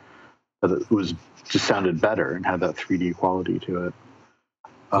that it was just sounded better and had that 3D quality to it.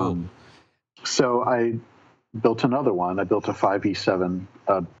 Cool. So I built another one. I built a 5E7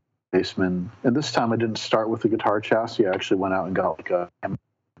 Bassman, and this time I didn't start with the guitar chassis. I actually went out and got a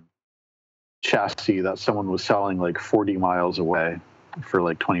chassis that someone was selling 40 miles away for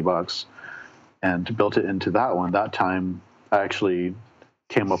 $20, and built it into that one. That time I actually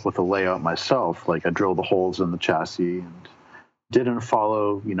came up with a layout myself. I drilled the holes in the chassis and didn't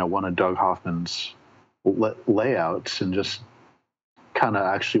follow one of Doug Hoffman's layouts, and just kind of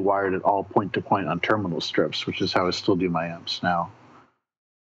actually wired it all point to point on terminal strips, which is how I still do my amps now.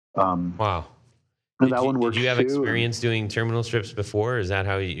 Wow. And that one works. Did you have too, experience doing terminal strips before? Is that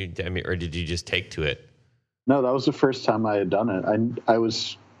how or did you just take to it? No, that was the first time I had done it. It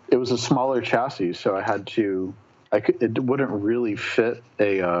was a smaller chassis, so I had to. It wouldn't really fit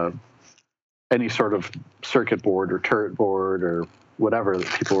any sort of circuit board or turret board or whatever that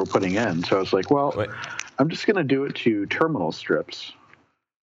people were putting in. So I was like, well, I'm just going to do it to terminal strips.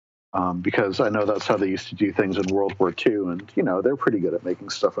 Because I know that's how they used to do things in World War II, and they're pretty good at making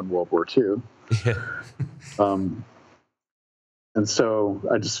stuff in World War II. And so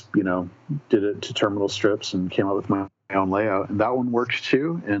I just did it to terminal strips and came up with my own layout, and that one worked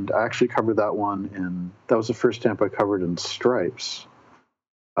too. And I actually covered that one that was the first amp I covered in stripes,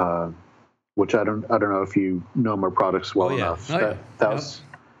 which I don't know if you know my products well enough.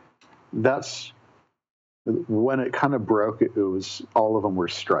 That's when it kind of broke. It was all of them were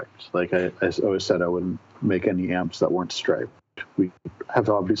striped. I always said, I wouldn't make any amps that weren't striped. We have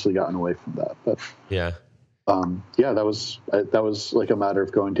obviously gotten away from that, but yeah, that was a matter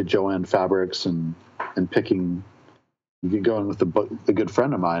of going to Joanne Fabrics and picking, going with a good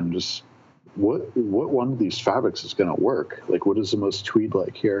friend of mine. Just what one of these fabrics is going to work? What is the most tweed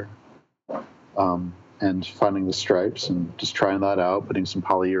like here? And finding the stripes and just trying that out, putting some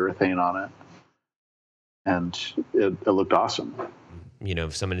polyurethane on it. And it looked awesome.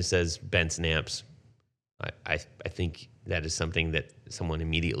 If somebody says Benson amps, I think that is something that someone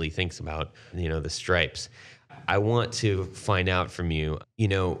immediately thinks about, the stripes. I want to find out from you,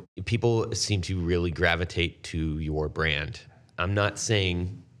 people seem to really gravitate to your brand. I'm not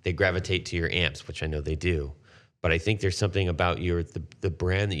saying they gravitate to your amps, which I know they do, but I think there's something about the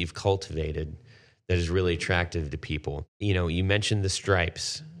brand that you've cultivated that is really attractive to people. You mentioned the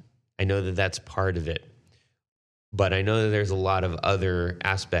stripes. I know that that's part of it, but I know that there's a lot of other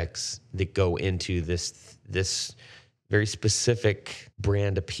aspects that go into this very specific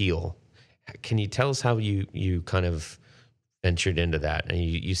brand appeal. Can you tell us how you kind of ventured into that? And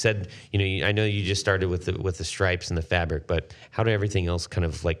you said, I know you just started with the stripes and the fabric, but how did everything else kind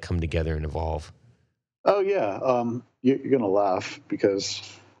of like come together and evolve? Oh yeah, you're gonna laugh because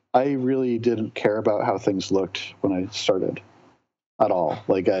I really didn't care about how things looked when I started at all.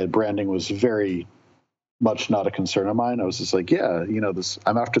 Like branding was very much not a concern of mine. I was just like, yeah, this.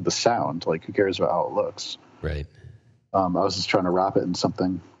 I'm after the sound. Like, who cares about how it looks? Right. I was just trying to wrap it in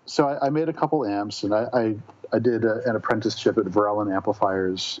something. So I made a couple amps, and I did an apprenticeship at Verellen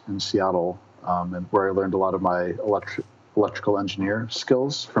Amplifiers in Seattle, and where I learned a lot of my electrical engineer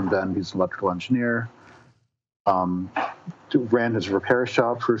skills from Ben. He's an electrical engineer. Ran his repair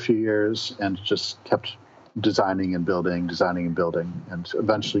shop for a few years and just kept designing and building, and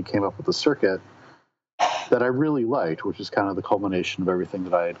eventually came up with a circuit that I really liked, which is kind of the culmination of everything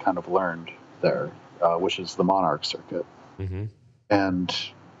that I had kind of learned there, which is the Monarch circuit. Mm-hmm. And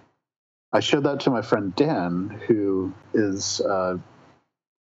I showed that to my friend Dan, who is a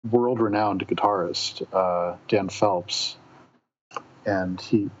world-renowned guitarist, Dan Phelps. And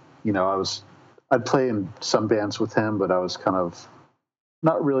he, I'd play in some bands with him, but I was kind of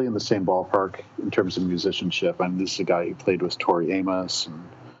not really in the same ballpark in terms of musicianship. I mean, this is a guy who played with Tori Amos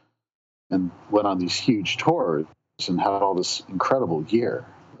and went on these huge tours and had all this incredible gear.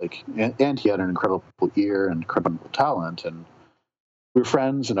 And he had an incredible ear and incredible talent. And we were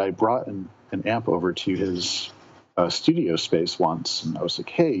friends, and I brought an amp over to his studio space once, and I was like,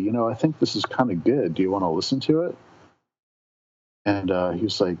 hey, I think this is kind of good. Do you want to listen to it? And he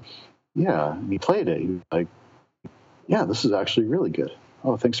was like, yeah. And he played it. He was like, yeah, this is actually really good.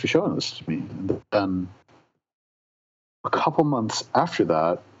 Oh, thanks for showing this to me. And then a couple months after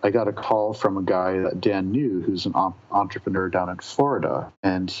that, I got a call from a guy that Dan knew who's an entrepreneur down in Florida.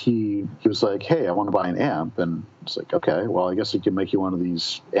 And he was like, hey, I want to buy an amp. And it's like, okay, well, I guess I can make you one of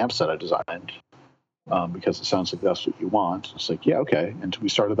these amps that I designed because it sounds like that's what you want. It's like, yeah, okay. And we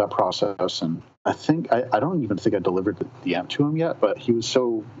started that process. And I think, I don't even think I delivered the amp to him yet, but he was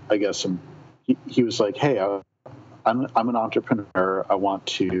so, I guess, he was like, hey, I'm an entrepreneur. I want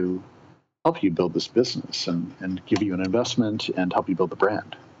to help you build this business and give you an investment and help you build the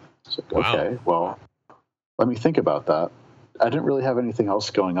brand. It's like, wow. Okay, well, let me think about that. I didn't really have anything else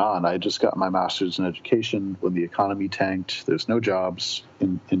going on. I just got my master's in education when the economy tanked. There's no jobs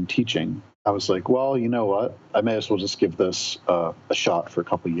in teaching. I was like, well, you know what? I may as well just give this a shot for a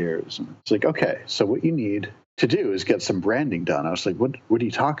couple of years. And it's like, okay, so what you need to do is get some branding done. I was like, what are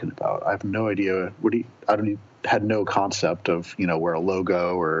you talking about? I have no idea. Had no concept of, where a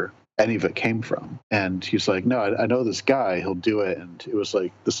logo or any of it came from. And he's like, no, I know this guy, he'll do it. And it was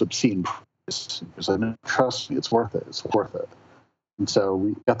like this obscene price. He was like, no, trust me, it's worth it. It's worth it. And so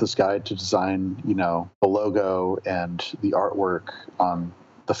we got this guy to design, the logo and the artwork on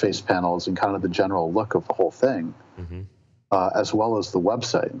the face panels and kind of the general look of the whole thing, mm-hmm. As well as the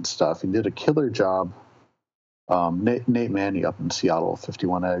website and stuff. He did a killer job. Nate Manny up in Seattle,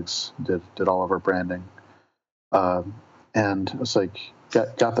 51 Eggs, did all of our branding. And I was like,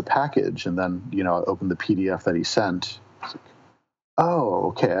 got the package, and then, I opened the PDF that he sent. I was like, oh,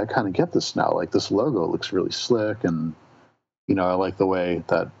 okay, I kind of get this now. Like, this logo looks really slick, and, I like the way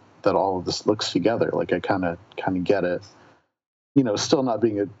that all of this looks together. Like, I kind of get it. Still not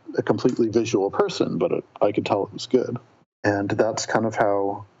being a completely visual person, but I could tell it was good. And that's kind of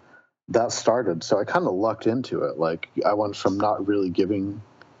how that started. So I kind of lucked into it. Like, I went from not really giving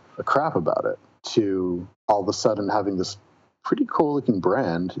a crap about it to all of a sudden having this pretty cool looking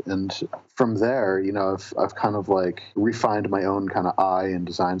brand. And from there, I've kind of like refined my own kind of eye and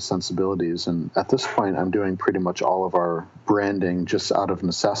design sensibilities. And at this point, I'm doing pretty much all of our branding just out of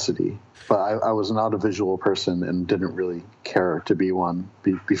necessity. But I was not a visual person and didn't really care to be one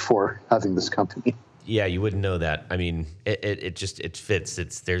before having this company. Yeah, you wouldn't know that. I mean, it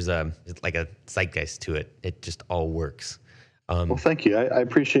fits. There's like a zeitgeist to it. It just all works. Well, thank you. I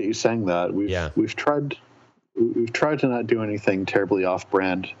appreciate you saying that. We've tried to not do anything terribly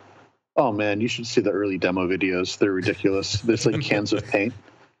off-brand. Oh man, you should see the early demo videos. They're ridiculous. There's like cans of paint.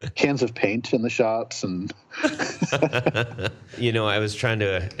 cans of paint in the shots. And I was trying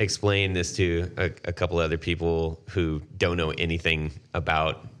to explain this to a couple other people who don't know anything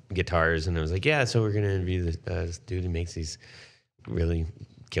about guitars, and I was like, yeah, so we're going to interview this dude who makes these really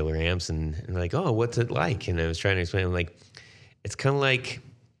killer amps, and like, oh, what's it like? And I was trying to explain, I'm like, it's kind of like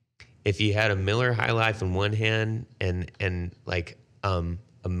if you had a Miller High Life in one hand and like a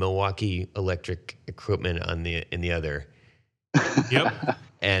Milwaukee Electric Equipment in the other. Yep.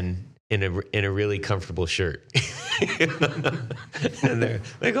 And in a really comfortable shirt. And they're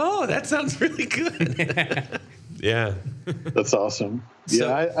like, oh, that sounds really good. Yeah. That's awesome. So-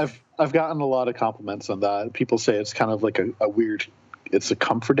 Yeah, I've gotten a lot of compliments on that. People say it's kind of like a weird, it's a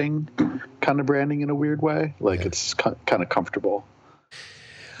comforting kind of branding in a weird way. Like it's kind of comfortable.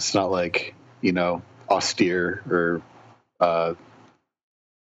 It's not like, austere or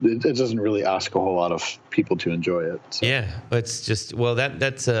it doesn't really ask a whole lot of people to enjoy it. So. Yeah, it's just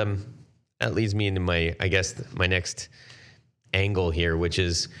that leads me into my next angle here, which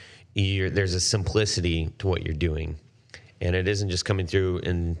is there's a simplicity to what you're doing, and it isn't just coming through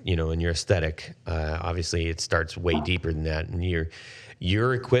in your aesthetic. Obviously, it starts way deeper than that, and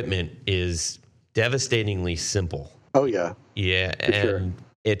your equipment is devastatingly simple. Oh yeah, yeah, For and sure.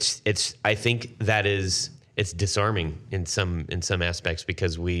 it's I think that it's disarming in some aspects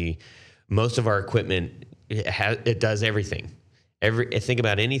because most of our equipment it does everything. Think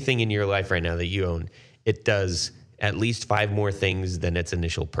about anything in your life right now that you own. It does at least 5 more things than its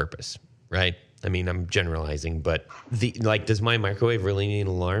initial purpose, right? I mean, I'm generalizing, but does my microwave really need an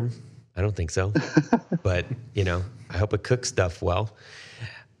alarm? I don't think so. But, I hope it cooks stuff well.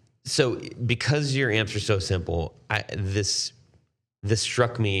 So because your amps are so simple, this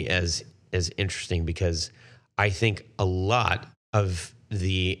struck me as interesting because I think a lot of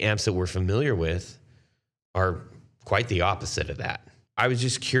the amps that we're familiar with are quite the opposite of that. I was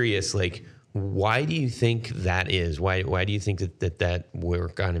just curious, why do you think that is? Why do you think that we're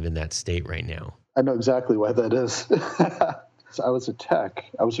kind of in that state right now? I know exactly why that is. So I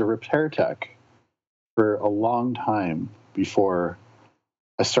was a repair tech for a long time before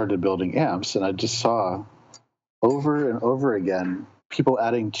I started building amps, and I just saw over and over again people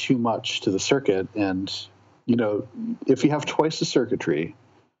adding too much to the circuit. And if you have twice the circuitry,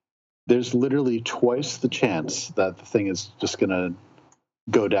 there's literally twice the chance that the thing is just going to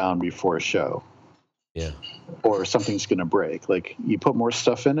go down before a show. Yeah. Or something's going to break. Like, you put more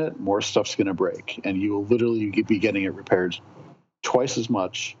stuff in it, more stuff's going to break, and you will literally be getting it repaired twice as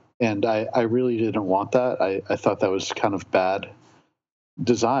much. And I really didn't want that. I thought that was kind of bad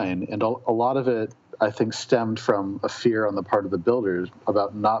design. And a lot of it, I think, stemmed from a fear on the part of the builders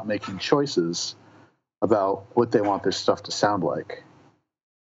about not making choices about what they want their stuff to sound like.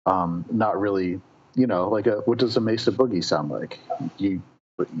 Not really, what does a Mesa Boogie sound like?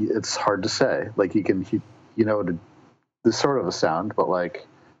 It's hard to say. Like, there's sort of a sound, but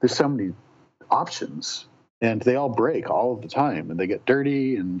there's so many options, and they all break all of the time, and they get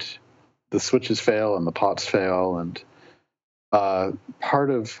dirty, and the switches fail, and the pots fail, and part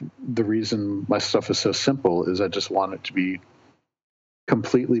of the reason my stuff is so simple is I just want it to be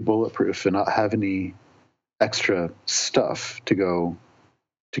completely bulletproof and not have any extra stuff to go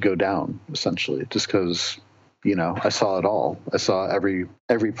down, essentially, just because I saw it all. I saw every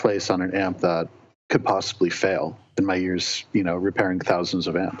place on an amp that could possibly fail in my years repairing thousands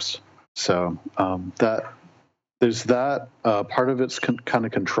of amps. So that there's that part of it's kind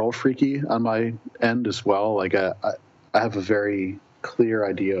of control freaky on my end as well. Like I have a very clear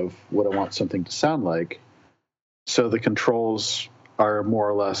idea of what I want something to sound like, so the controls are more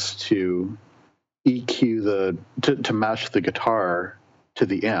or less to EQ to match the guitar to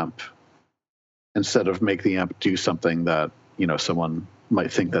the amp, instead of make the amp do something that someone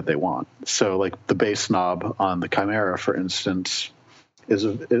might think that they want. So like the bass knob on the Chimera, for instance, is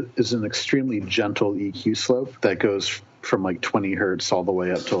an extremely gentle EQ slope that goes from 20 hertz all the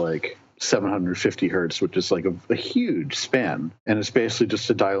way up to 750 hertz, which is a huge span. And it's basically just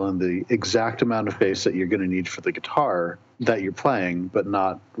to dial in the exact amount of bass that you're going to need for the guitar that you're playing, but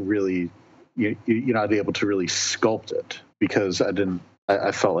not really, you're not able to really sculpt it, because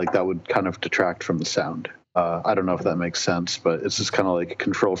I felt like that would kind of detract from the sound. I don't know if that makes sense, but it's just kind of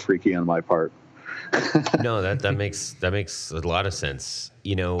control freaky on my part. No, that makes a lot of sense.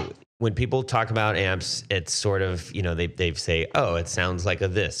 When people talk about amps, it's sort of, they say, oh, it sounds like a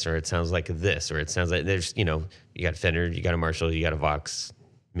this, or it sounds like a this, or it sounds like there's, you got a Fender, you got a Marshall, you got a Vox,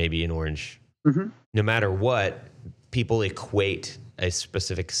 maybe an Orange. Mm-hmm. No matter what, people equate a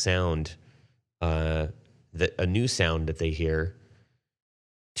specific sound, a new sound that they hear,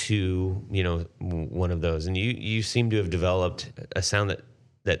 to one of those. And you seem to have developed a sound that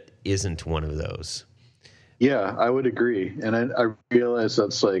that isn't one of those. Yeah, I would agree. And I realize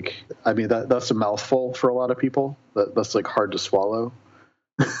that's like, I mean, that's a mouthful for a lot of people. That's like hard to swallow.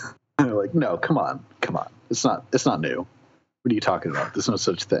 And they're like, no, come on. It's not new. What are you talking about? There's no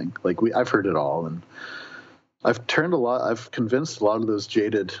such thing. Like I've heard it all. And I've convinced a lot of those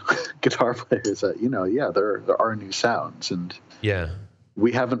jaded guitar players that, there are new sounds, and Yeah.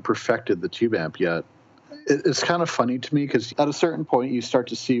 we haven't perfected the tube amp yet. It's kind of funny to me because at a certain point you start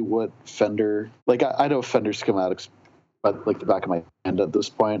to see what Fender, like I know Fender schematics at like the back of my hand at this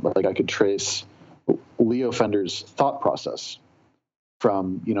point, but like I could trace Leo Fender's thought process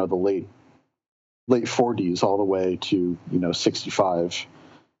from, the late 40s all the way to, 65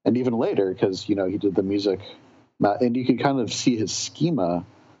 and even later, because, he did the music, and you could kind of see his schema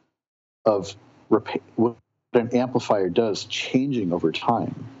of what an amplifier does changing over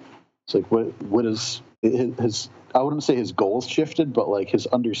time. It's like, what is his, I wouldn't say his goals shifted, but like his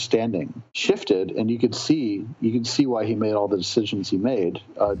understanding shifted, and you can see why he made all the decisions he made,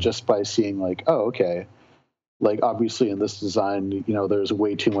 just by seeing like, oh, okay, like obviously in this design, there's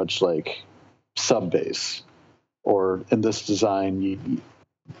way too much like sub bass, or in this design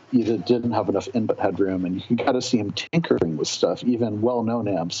you didn't have enough input headroom, and you can kind of see him tinkering with stuff, even well-known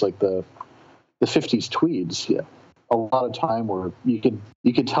amps like the 50s Tweeds. Yeah, a lot of time where you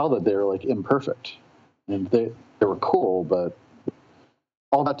could tell that they're like imperfect, and they were cool, but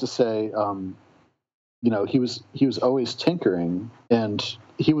all that to say, he was always tinkering, and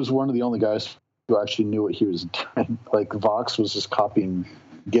he was one of the only guys who actually knew what he was doing. Like Vox was just copying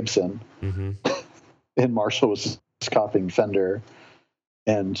Gibson, Mm-hmm. and Marshall was just copying Fender,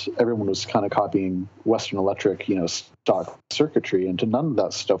 and everyone was kind of copying Western Electric, stock circuitry, and none of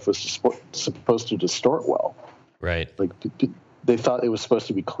that stuff was supposed to distort well. Right. Like they thought it was supposed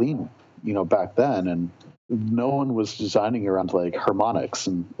to be clean, back then, and no one was designing around like harmonics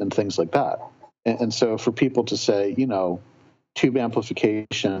and things like that. And so for people to say, tube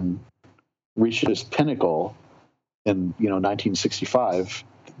amplification reached its pinnacle in 1965,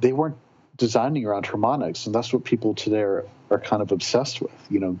 they weren't designing around harmonics, and that's what people today are kind of obsessed with.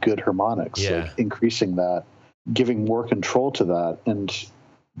 Good harmonics, like increasing that, giving more control to that, and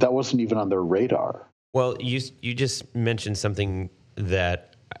that wasn't even on their radar. Well, you just mentioned something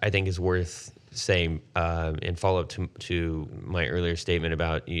that I think is worth saying in follow-up to my earlier statement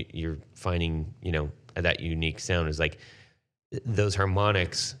about you're finding, that unique sound is like those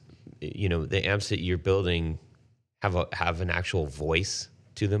harmonics, the amps that you're building have an actual voice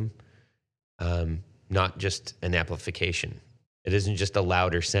to them, not just an amplification. It isn't just a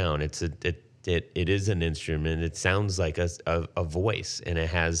louder sound. It is an instrument. It sounds like a voice, and it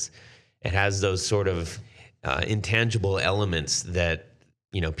has those sort of intangible elements that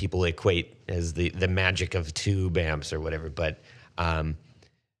people equate as the magic of tube amps or whatever. But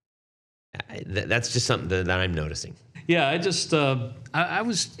that's just something that I'm noticing. Yeah, I just I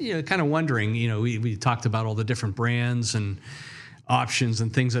was kind of wondering. We talked about all the different brands and options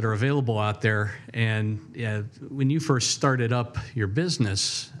and things that are available out there. And when you first started up your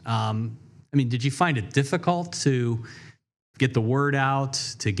business, did you find it difficult to get the word out,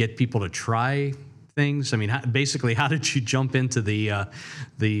 to get people to try things? Basically, how did you jump into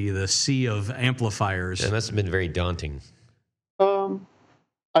the sea of amplifiers? It must have been very daunting.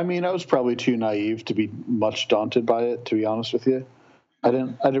 I was probably too naive to be much daunted by it, to be honest with you. I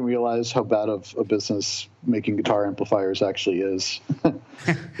didn't realize how bad of a business making guitar amplifiers actually is.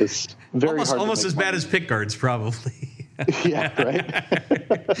 It's very almost as bad as pick guards, probably. Yeah, right.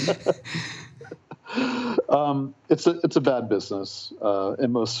 It's a bad business,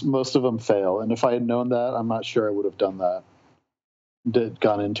 and most of them fail. And if I had known that, I'm not sure I would have done that.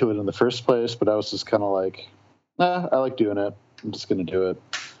 Gone into it in the first place, but I was just kind of like, I like doing it. I'm just going to do it,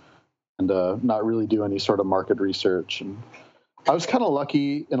 and not really do any sort of market research. And I was kind of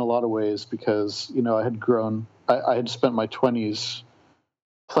lucky in a lot of ways because I had grown. I had spent my 20s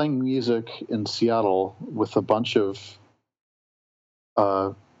playing music in Seattle with a bunch of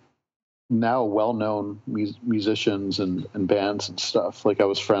now well-known musicians and bands and stuff. Like I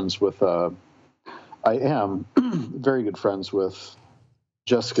was friends with, I am very good friends with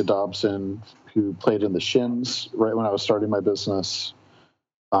Jessica Dobson, who played in the Shins right when I was starting my business.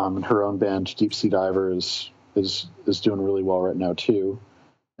 And her own band, Deep Sea Divers, is doing really well right now too.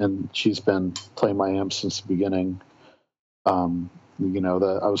 And she's been playing my amps since the beginning. I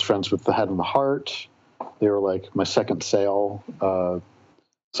was friends with The Head and the Heart. They were like my second sale.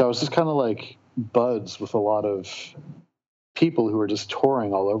 So I was just kind of like buds with a lot of people who were just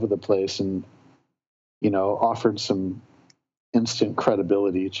touring all over the place, and, offered some instant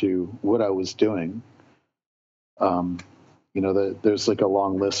credibility to what I was doing. there's like a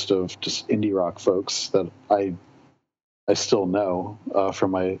long list of just indie rock folks that I still know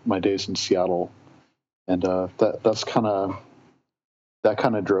from my days in Seattle, and that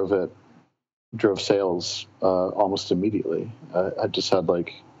kind of drove sales almost immediately. I just had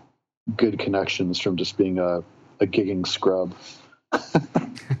like good connections from just being a gigging scrub.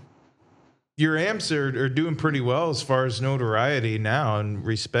 Your amps are doing pretty well as far as notoriety now and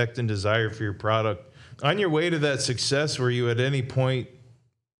respect and desire for your product. On your way to that success, were you at any point,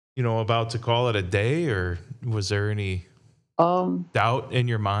 about to call it a day, or was there any doubt in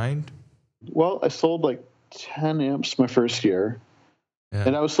your mind? Well, I sold like 10 amps my first year,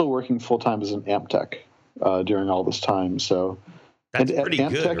 and I was still working full time as an amp tech during all this time. So that's pretty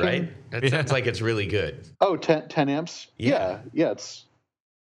good, right? That sounds like it's really good. Oh, 10 amps? Yeah,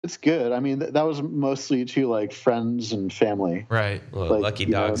 it's good. I mean, that was mostly to like friends and family. Right. Well, like, lucky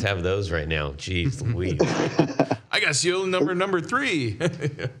dogs have those right now. Jeez Louise. I got seal number 3.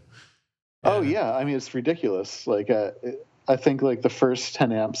 Oh, yeah. I mean, it's ridiculous. Like, I think like the first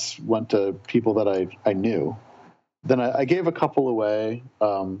 10 amps went to people that I knew. Then I gave a couple away,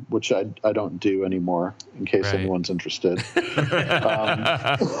 which I don't do anymore in case anyone's interested.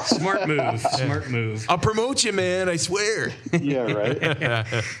 Smart move. I'll promote you, man. I swear. Yeah,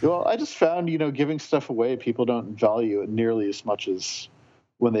 right. Well, I just found, giving stuff away, people don't value it nearly as much as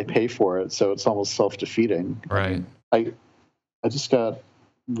when they pay for it. So it's almost self-defeating. Right. I just got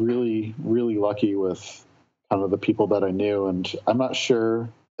really, really lucky with kind of the people that I knew, and I'm not sure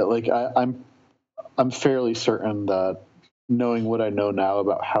that like I'm fairly certain that knowing what I know now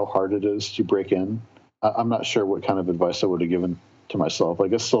about how hard it is to break in, I'm not sure what kind of advice I would have given to myself.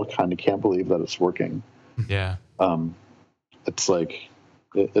 Like, I still kind of can't believe that it's working. Yeah. It's like,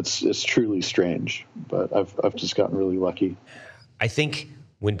 it's truly strange, but I've just gotten really lucky. I think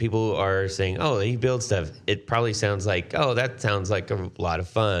when people are saying, oh, you build stuff, it probably sounds like, oh, that sounds like a lot of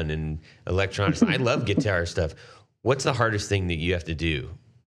fun and electronics. I love guitar stuff. What's the hardest thing that you have to do?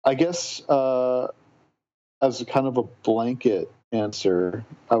 I guess, as a kind of a blanket answer,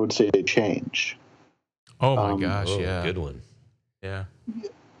 I would say change. Oh my gosh, yeah. Good one. Yeah.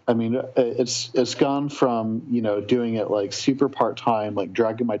 I mean, it's gone from, doing it like super part-time, like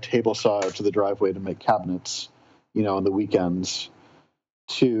dragging my table saw out to the driveway to make cabinets, on the weekends,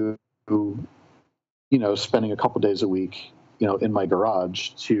 to, spending a couple days a week, in my garage,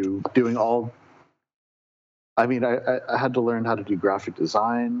 to doing all. I mean, I had to learn how to do graphic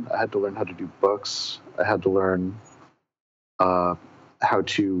design. I had to learn how to do books. I had to learn how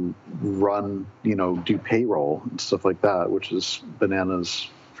to run, do payroll and stuff like that, which is bananas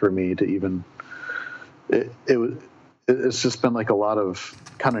for me to even. It's just been like a lot of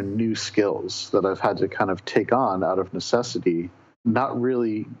kind of new skills that I've had to kind of take on out of necessity, not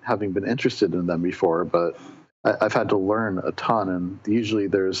really having been interested in them before, but I've had to learn a ton. And usually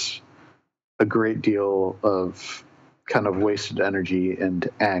there's a great deal of kind of wasted energy and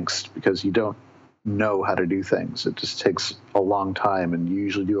angst because you don't know how to do things. It just takes a long time, and you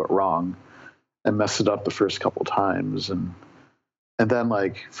usually do it wrong and mess it up the first couple times. And then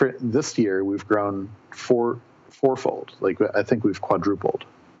like for this year, we've grown fourfold. Like I think we've quadrupled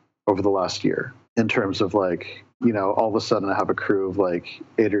over the last year in terms of like, all of a sudden I have a crew of like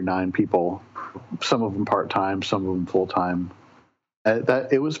 8 or 9 people, some of them part-time, some of them full-time.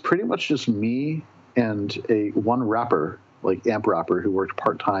 That it was pretty much just me and one rapper, like amp rapper, who worked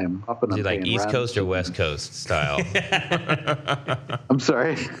part-time up in. Is it like East Coast or West Coast style? I'm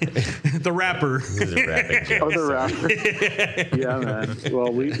sorry. The rapper. The rapping joke. Oh, the rapper. Yeah, man.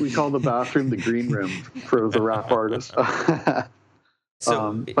 Well, we call the bathroom the green room for the rap artist. But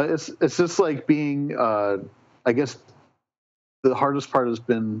it's just like being. I guess the hardest part has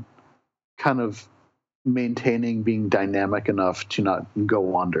been kind of maintaining being dynamic enough to not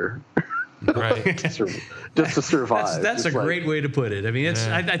go under. Right. just to survive. That's a great way to put it. I mean,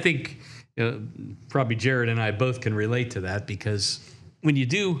 I think probably Jared and I both can relate to that, because when you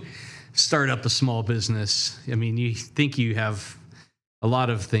do start up a small business, I mean, you think you have a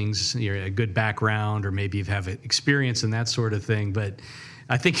lot of things, you're a good background, or maybe you have experience in that sort of thing, but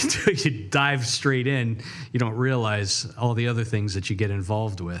I think until you dive straight in, you don't realize all the other things that you get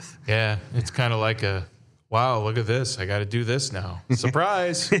involved with. Yeah, it's kind of like wow, look at this. I got to do this now.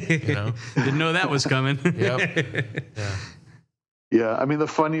 Surprise. Didn't know that was coming. Yep. Yeah. I mean, the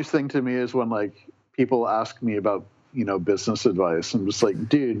funniest thing to me is when like people ask me about, business advice. I'm just like,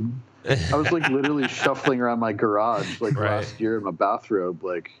 dude, I was like literally shuffling around my garage like last year in my bathrobe.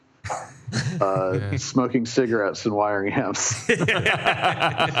 Like, smoking cigarettes and wiring amps.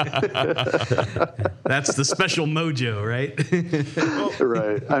 That's the special mojo, right?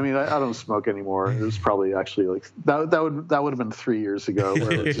 Right. I mean, I don't smoke anymore. It was probably actually like that would have been 3 years ago.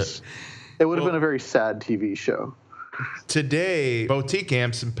 Where it would have been a very sad TV show. Today, boutique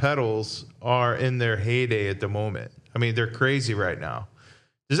amps and pedals are in their heyday at the moment. I mean, they're crazy right now.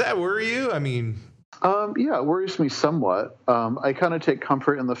 Does that worry you? I mean, yeah, it worries me somewhat. I kind of take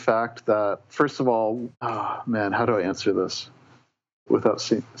comfort in the fact that, first of all, man, how do I answer this without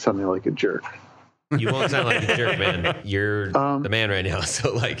sounding like a jerk? You won't sound like a jerk, man. You're the man right now,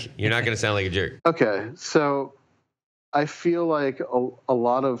 so like you're not going to sound like a jerk. Okay, so I feel like a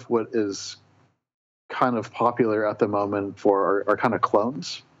lot of what is kind of popular at the moment are kind of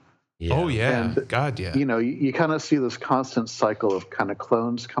clones. Yeah. Oh yeah, and, God, yeah. You know, you kind of see this constant cycle of kind of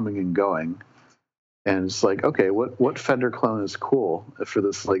clones coming and going. And it's like, okay, what Fender clone is cool for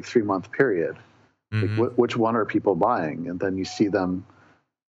this like 3-month period? Mm-hmm. Like, which one are people buying? And then you see them,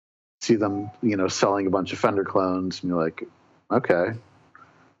 you know, selling a bunch of Fender clones, and you're like, okay.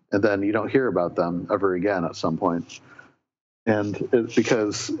 And then you don't hear about them ever again at some point. And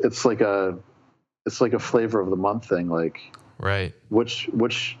because it's like a flavor of the month thing, like, right, which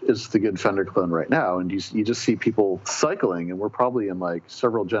is the good Fender clone right now? And you just see people cycling, and we're probably in like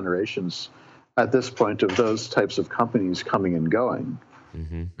several generations at this point of those types of companies coming and going.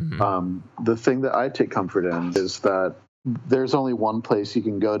 Mm-hmm. Mm-hmm. The thing that I take comfort in is that there's only one place you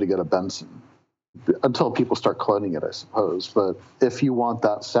can go to get a Benson until people start cloning it, I suppose. But if you want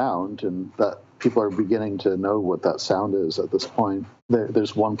that sound, and that people are beginning to know what that sound is at this point,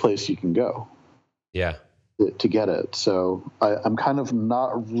 there's one place you can go. Yeah. To get it. So I'm kind of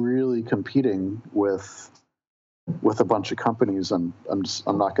not really competing with a bunch of companies I'm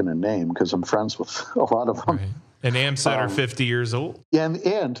not going to name because I'm friends with a lot of them. Right. And amps that are 50 years old. Yeah,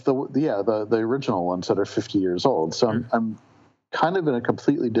 and the original ones that are 50 years old. So Sure. I'm kind of in a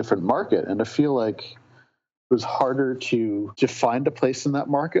completely different market, and I feel like it was harder to find a place in that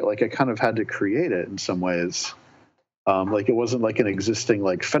market. Like I kind of had to create it in some ways. Like it wasn't like an existing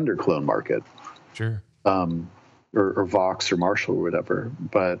like Fender clone market. Sure. Or Vox or Marshall or whatever.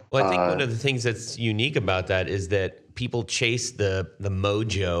 But well, I think one of the things that's unique about that is that people chase the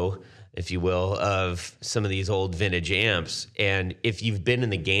mojo, if you will, of some of these old vintage amps. And if you've been in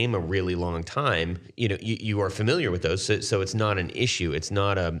the game a really long time, you know you are familiar with those. So it's not an issue. It's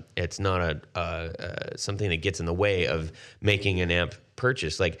not a something that gets in the way of making an amp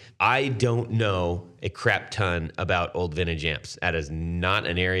purchase. Like I don't know a crap ton about old vintage amps. That is not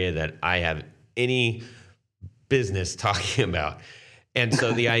an area that I have any business talking about. And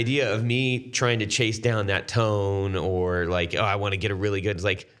so the idea of me trying to chase down that tone or like, oh, I want to get a really good, it's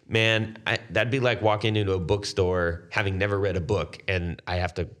like, man, that'd be like walking into a bookstore having never read a book and I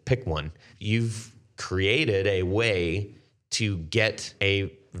have to pick one. You've created a way to get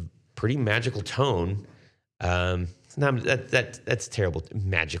a pretty magical tone. It's not that's terrible.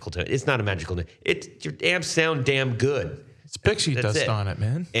 Magical tone. It's not a magical tone. Your amps sound damn good. It's pixie dust on it,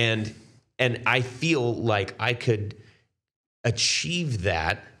 man. And I feel like I could achieve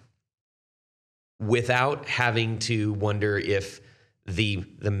that without having to wonder if the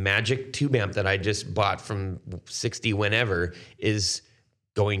magic tube amp that I just bought from 60 whenever is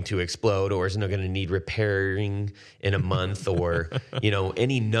going to explode or is not going to need repairing in a month or, you know,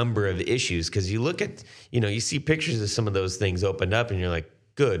 any number of issues. Because you look at, you know, you see pictures of some of those things opened up and you're like,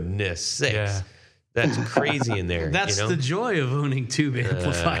 goodness sakes. Yeah. That's crazy in there. That's the joy of owning tube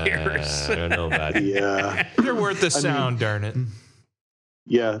amplifiers. I don't know about it. Yeah. They're worth the sound, darn it.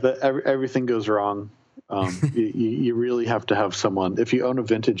 Yeah, everything goes wrong. You really have to have someone. If you own a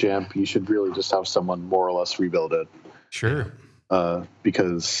vintage amp, you should really just have someone more or less rebuild it. Sure.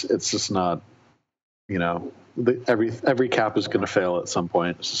 Because it's just not, you know, every cap is going to fail at some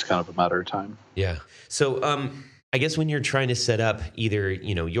point. It's just kind of a matter of time. Yeah. So, I guess when you're trying to set up either,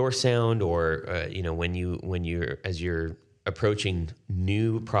 you know, your sound or, you know, when you're as you're approaching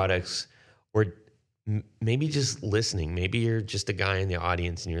new products or maybe just listening, maybe you're just a guy in the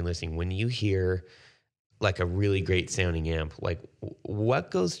audience and you're listening. When you hear like a really great sounding amp, like what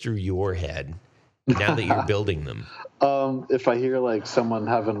goes through your head now that you're building them? If I hear like someone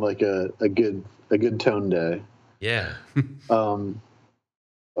having like a good tone day. Yeah.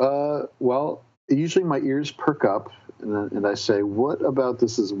 Well, usually my ears perk up and I say, what about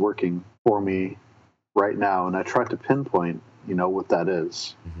this is working for me right now? And I try to pinpoint, you know, what that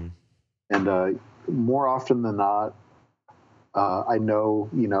is. Mm-hmm. And more often than not, I know,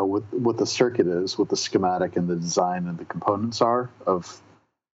 you know, what the circuit is, what the schematic and the design and the components are of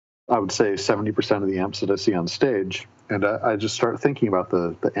I would say 70% of the amps that I see on stage. And I just start thinking about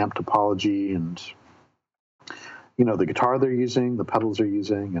the amp topology and, the guitar they're using, the pedals they're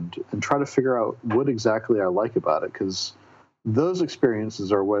using, and try to figure out what exactly I like about it. Because those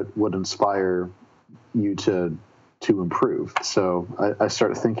experiences are what would inspire you to improve. So I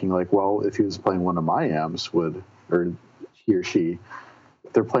started thinking like, well, if he was playing one of my amps, or he or she,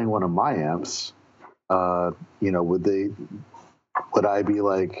 if they're playing one of my amps, would I be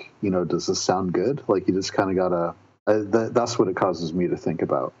like, does this sound good? Like, you just kind of gotta, that's what it causes me to think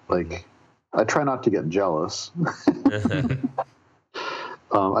about. Like, I try not to get jealous.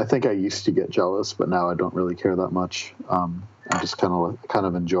 I think I used to get jealous, but now I don't really care that much. I just kind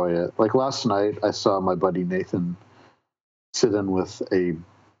of enjoy it. Like last night, I saw my buddy Nathan sit in with a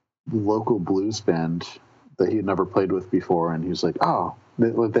local blues band that he had never played with before, and he was like, "Oh,"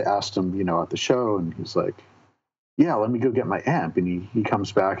 they asked him, at the show, and he's like, "Yeah, let me go get my amp." And he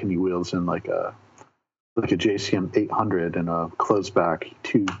comes back and he wheels in like a JCM 800 and a closed back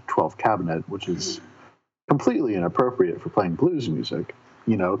 212 cabinet, which is completely inappropriate for playing blues music.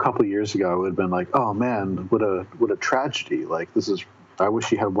 A couple of years ago, I would have been like, "Oh man, what a tragedy! Like, I wish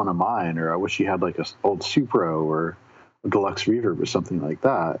he had one of mine, or I wish he had like a old Supro or a deluxe reverb or something like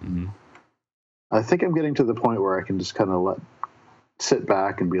that." Mm-hmm. I think I'm getting to the point where I can just kind of sit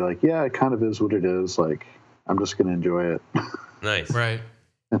back and be like, "Yeah, it kind of is what it is. Like, I'm just going to enjoy it." Nice, right?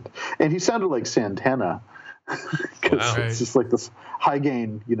 And he sounded like Santana, because it's just like this high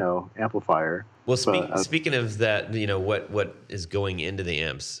gain, amplifier. Well, speaking of that, what is going into the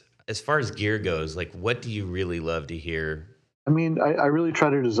amps, as far as gear goes, like what do you really love to hear? I mean, I really try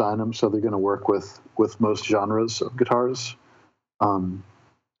to design them so they're going to work with most genres of guitars. What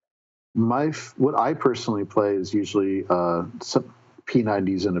I personally play is usually some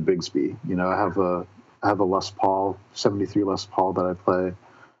P90s and a Bigsby. I have a Les Paul 73 Les Paul that I play.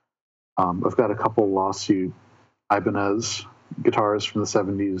 I've got a couple lawsuit Ibanez guitars from the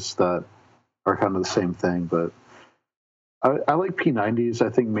 70s that are kind of the same thing, but I like P90s. I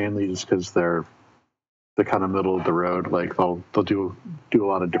think mainly just because they're kind of middle of the road. Like they'll do a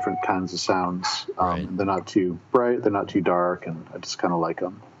lot of different kinds of sounds. Right. They're not too bright, they're not too dark, and I just kind of like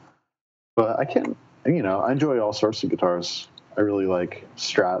them. But I enjoy all sorts of guitars. I really like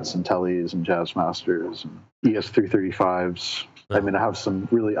Strats and Tellys and Jazzmasters and ES335s. I mean, I have some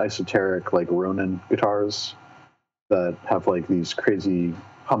really esoteric like Ronin guitars that have like these crazy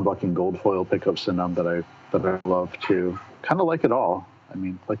humbucking gold foil pickups in them that I love too. Kind of like it all. I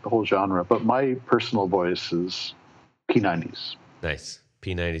mean, like the whole genre. But my personal voice is P90s. Nice.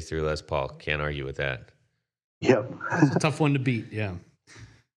 P90 through Les Paul. Can't argue with that. Yep. It's a tough one to beat. Yeah.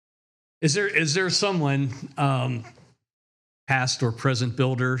 Is there someone, past or present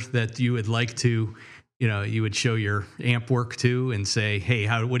builder that you would like to, you would show your amp work to and say, "Hey,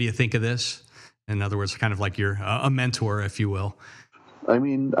 what do you think of this?" In other words, kind of like you're a mentor, if you will. I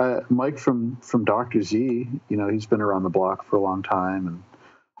mean, Mike from Dr. Z, he's been around the block for a long time, and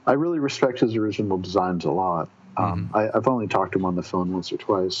I really respect his original designs a lot. I've only talked to him on the phone once or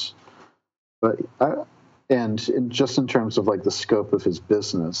twice, but just in terms of like the scope of his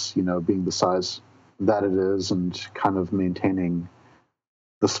business, being the size that it is, and kind of maintaining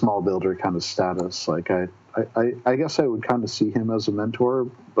the small builder kind of status, like I guess I would kind of see him as a mentor,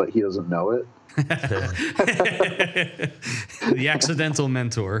 but he doesn't know it. The accidental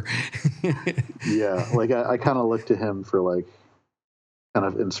mentor. Yeah, like I kind of look to him for like kind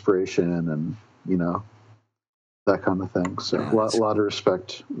of inspiration and that kind of thing. So a lot of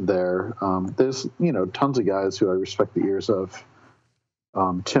respect there. There's tons of guys who I respect the ears of.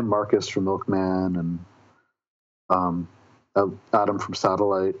 Tim Marcus from Milkman and Adam from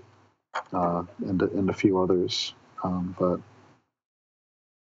Satellite and a few others. But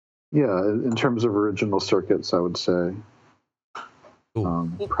yeah, in terms of original circuits, I would say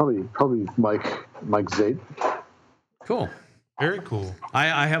probably Mike Zate. Cool. Very cool.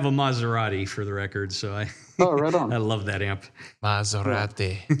 I have a Maserati for the record, so right on. I love that amp.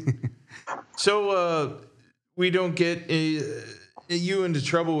 Maserati. So we don't get you into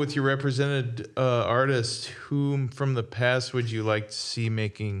trouble with your represented artist. Whom from the past would you like to see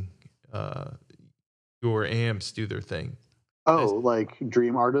making your amps do their thing? Oh, like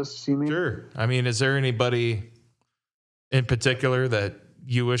dream artists, you mean? Sure. I mean, is there anybody in particular that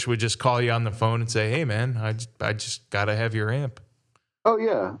you wish would just call you on the phone and say, "Hey, man, I just got to have your amp"? Oh,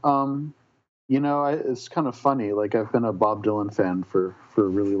 yeah. It's kind of funny. Like, I've been a Bob Dylan fan for a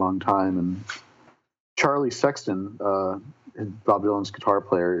really long time. And Charlie Sexton, Bob Dylan's guitar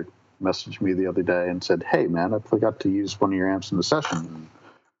player, messaged me the other day and said, "Hey, man, I forgot to use one of your amps in the session. And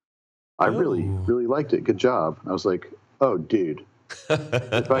I really, really liked it. Good job." I was like, "Oh, dude,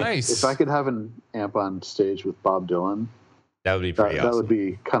 Nice. If I could have an amp on stage with Bob Dylan, That would be pretty that awesome. would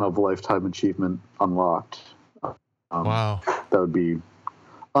be kind of lifetime achievement unlocked. Wow. That would be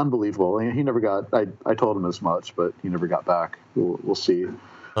unbelievable. And he never got. I told him as much, but he never got back. We'll see.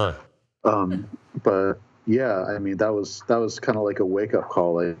 Huh. But yeah, I mean that was kind of like a wake up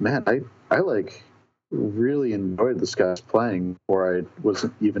call. Like, man, I like really enjoyed this guy's playing before I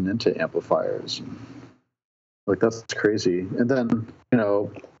wasn't even into amplifiers. Like, that's crazy. And then,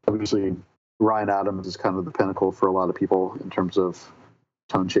 obviously Ryan Adams is kind of the pinnacle for a lot of people in terms of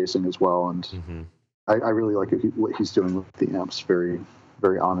tone chasing as well. And I really like what he's doing with the amps. Very,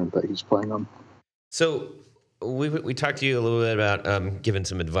 very honored that he's playing them. So we talked to you a little bit about giving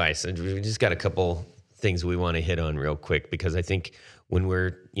some advice, and we just got a couple things we want to hit on real quick, because I think when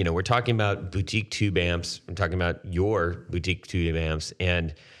we're talking about boutique tube amps, we're talking about your boutique tube amps,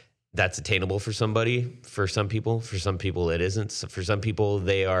 and that's attainable for somebody. For some people it isn't. So for some people,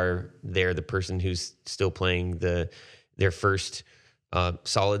 they're the person who's still playing their first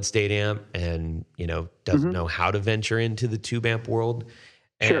solid state amp, and doesn't know how to venture into the tube amp world.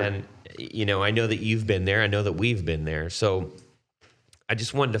 Sure. And I know that you've been there. I know that we've been there. So I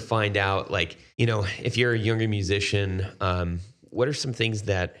just wanted to find out, if you're a younger musician, what are some things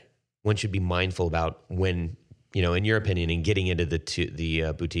that one should be mindful about when, in your opinion, in getting into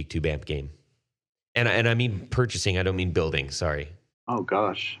the boutique tube amp game? And I mean purchasing. I don't mean building. Sorry. Oh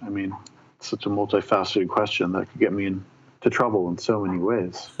gosh, I mean, it's such a multifaceted question that could get me into trouble in so many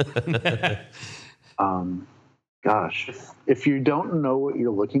ways. Gosh, if you don't know what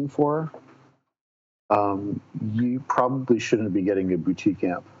you're looking for, you probably shouldn't be getting a boutique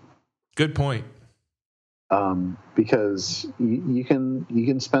amp. Good point. Because you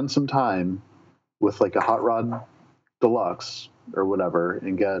can spend some time with like a Hot Rod Deluxe or whatever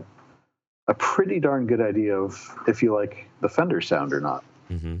and get a pretty darn good idea of if you like the Fender sound or not.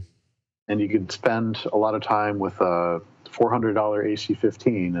 Mm-hmm. And you could spend a lot of time with a $400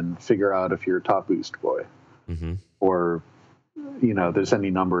 AC15 and figure out if you're a top boost boy. Mm-hmm. Or, there's any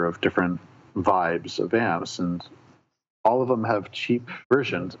number of different vibes of amps, and all of them have cheap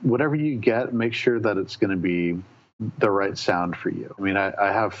versions. Whatever you get, make sure that it's going to be the right sound for you. I mean,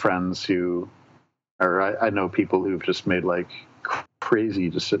 I have friends I know people who've just made like crazy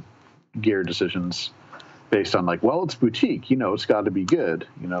gear decisions based on like, well, it's boutique, it's got to be good.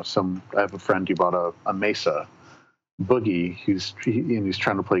 I have a friend who bought a Mesa Boogie, he's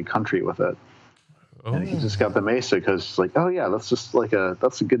trying to play country with it. Oh. And he just got the Mesa because it's like, oh yeah,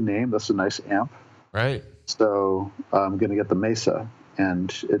 that's a good name. That's a nice amp. Right. So I'm going to get the Mesa.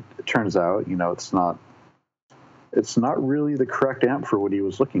 And it turns out, it's not really the correct amp for what he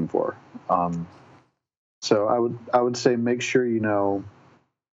was looking for. So I would say make sure you know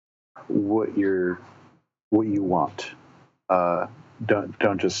what you want.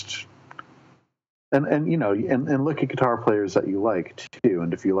 Don't just and look at guitar players that you like too,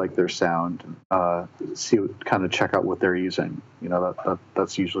 and if you like their sound, check out what they're using.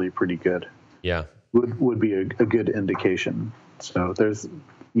 That's usually pretty good. Yeah, would be a good indication. So there's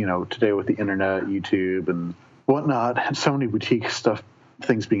today with the internet, YouTube, and whatnot, and so many boutique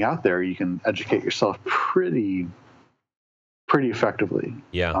things being out there, you can educate yourself pretty effectively.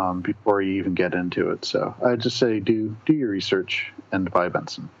 Yeah. Before you even get into it. So I just say do your research and buy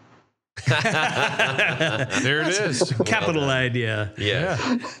Benson. There it is. Capital idea. Yeah.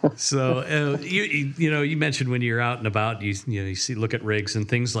 So you mentioned when you're out and about, you look at rigs and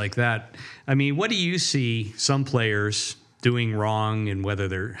things like that. I mean, what do you see some players doing wrong, and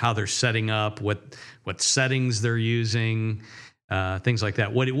how they're setting up, what settings they're using, things like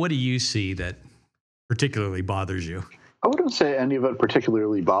that? What do you see that particularly bothers you? I wouldn't say any of it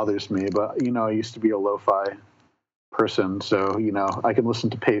particularly bothers me, but I used to be a lo-fi person, so I can listen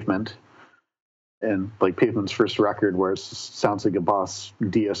to Pavement, and like Pavement's first record where it sounds like a Boss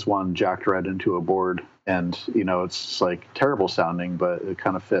DS1 jacked right into a board, and it's like terrible sounding, but it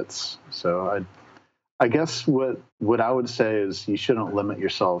kind of fits. So I guess what I would say is you shouldn't limit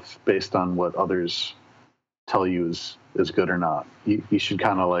yourself based on what others tell you is good or not. You should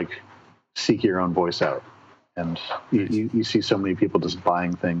kind of like seek your own voice out, and you see so many people just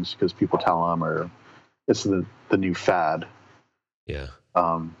buying things because people tell them, or it's the new fad. Yeah.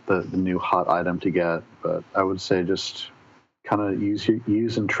 The new hot item to get. But I would say just kind of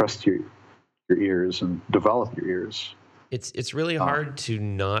use and trust your ears and develop your ears. It's really hard to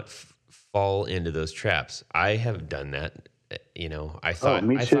not fall into those traps. I have done that. I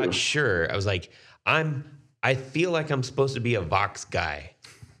thought sure. I was like, I feel like I'm supposed to be a Vox guy.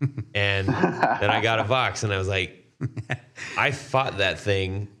 And then I got a Vox, and I was like, I fought that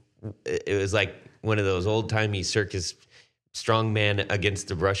thing. It was like one of those old-timey circus strong man against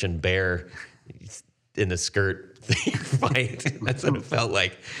the Russian bear in the skirt fight. That's what it felt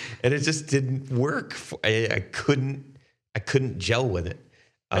like, and it just didn't work. I couldn't gel with it.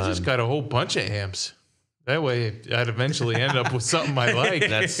 I just got a whole bunch of amps. That way, I'd eventually end up with something I like.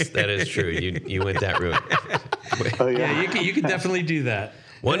 That is true. You went that route. Oh yeah. Yeah, you can definitely do that.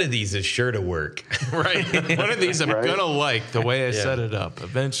 One of these is sure to work. Right. One of these I'm Right. gonna like the way I set it up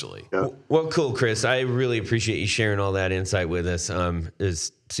eventually. Yep. Well, cool, Chris. I really appreciate you sharing all that insight with us.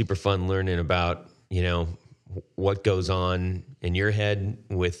 It's super fun learning about, what goes on in your head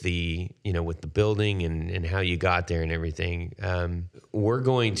with the building and how you got there and everything. We're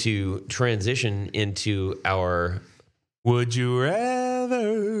going to transition into our Would you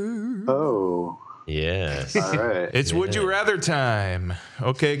rather? Oh. yes. All right. It's Would You Rather time.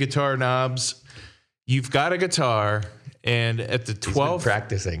 Okay, guitar knobs. You've got a guitar, and at the He's been 12th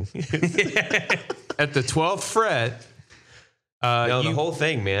practicing. at the 12th fret. No, the whole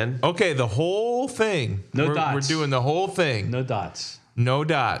thing, man. Okay, the whole thing. No dots. We're doing the whole thing. No dots. No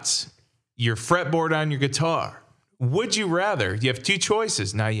dots. Your fretboard on your guitar. Would you rather? You have two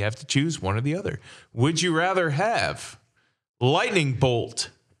choices. Now you have to choose one or the other. Would you rather have lightning bolt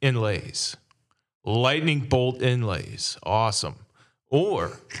inlays? Lightning bolt inlays. Awesome.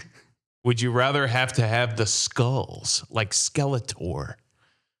 Or would you rather have to have the skulls like Skeletor?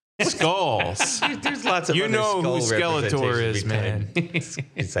 Skulls. There's lots of You other know who skull Skeletor is, man. representation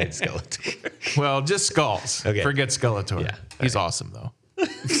besides Skeletor. Well, just skulls. Okay. Forget Skeletor. Yeah. He's awesome, though.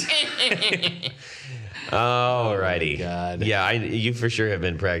 Alrighty. God. Yeah, you for sure have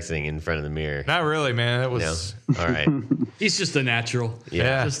been practicing in front of the mirror. Not really, man. That No. was... All right. He's just a natural.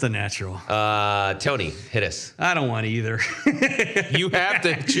 Yeah. Just a natural. Tony, hit us. I don't want either. You have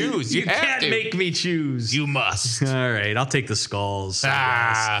to choose. You, have can't to. make me choose. You must. All right, I'll take the skulls.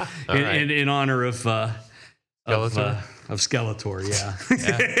 Ah. All right. In honor of Skeletor? of Skeletor,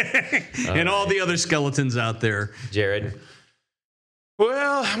 yeah. And all the other skeletons out there. Jared.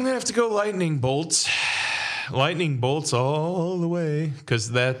 Well, I'm going to have to go lightning bolts. Lightning bolts all the way,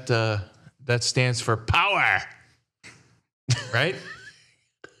 because that stands for power. Right?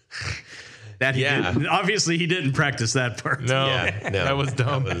 That he Yeah. didn't. Obviously, he didn't practice that part. No, Yeah, no, that was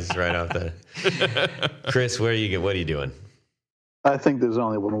dumb. That was right off the. Chris, what are you doing? I think there's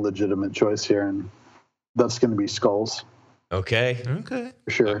only one legitimate choice here, and that's going to be skulls Okay. Okay.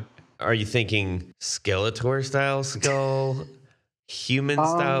 for sure. Are you thinking Skeletor style skull, human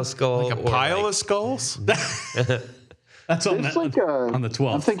style skull, Like a or pile of skulls? That's on It's the, like on the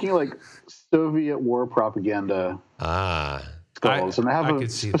 12th. I'm thinking like Soviet war propaganda Ah, skulls, and I have I a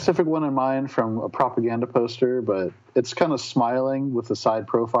could see that. specific one in mind from a propaganda poster, but it's kind of smiling with a side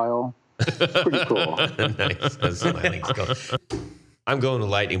profile. It's pretty cool. nice. A smiling skull. I'm going to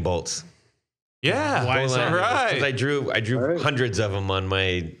lightning bolts. Yeah. Why is all that? right. 'Cause I drew All right. hundreds of them on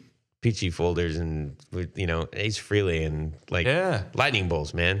my Peachy folders and with Ace Frehley and Yeah. lightning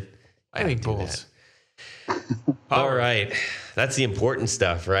bolts, man. Lightning Gotta do bolts. All right, that's the important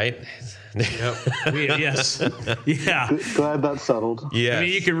stuff, right? Yes. Yeah. Glad that's settled. Yeah. I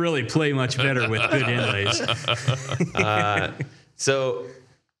mean, you can really play much better with good inlays. So,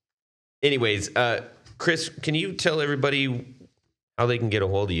 anyways, Chris, can you tell everybody how they can get a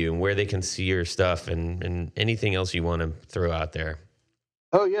hold of you and where they can see your stuff and anything else you want to throw out there?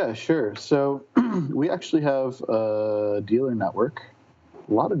 Oh yeah, sure. So we actually have a dealer network,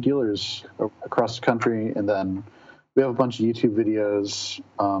 a lot of dealers across the country, and then we have a bunch of YouTube videos,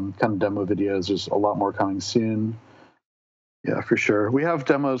 kind of demo videos. There's a lot more coming soon. Yeah, for sure. We have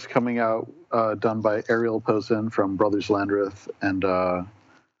demos coming out done by Ariel Posen from Brothers Landreth and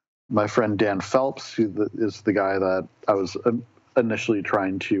my friend Dan Phelps, who is the guy that I was initially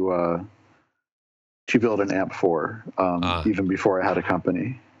trying to build an amp for, even before I had a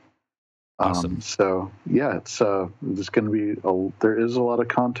company. Awesome. So yeah, it's there's going to be there is a lot of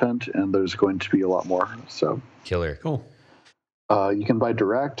content, and there's going to be a lot more. So Killer. Cool. you can buy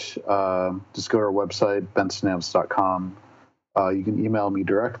direct. Just go to our website, bensonamps.com. You can email me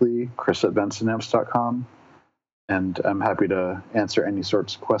directly, chris@bensonamps.com, and I'm happy to answer any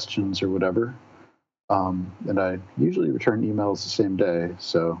sorts of questions or whatever. And I usually return emails the same day.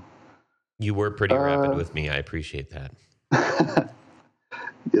 So You were pretty rapid with me. I appreciate that.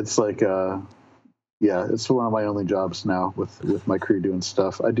 it's like, it's one of my only jobs now with my crew doing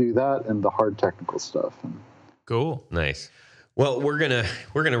stuff. I do that and the hard technical stuff. And Cool. Nice. Well, we're gonna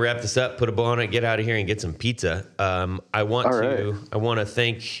wrap this up, put a bow on it, get out of here, and get some pizza. I want to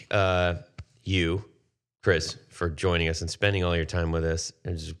thank you, Chris, for joining us and spending all your time with us.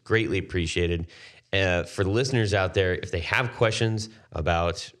 It's greatly appreciated. For the listeners out there, if they have questions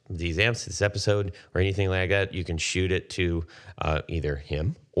about these amps, this episode, or anything like that, you can shoot it to either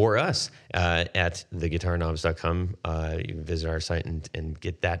him or us at theguitarknobs.com. You can visit our site and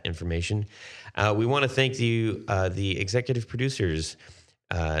get that information. We want to thank you, the executive producers,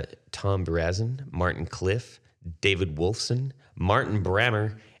 Tom Barazin, Martin Cliff, David Wolfson, Martin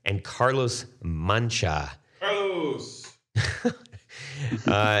Brammer, and Carlos Mancha. Carlos!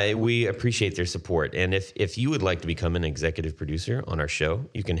 We appreciate their support. And if you would like to become an executive producer on our show,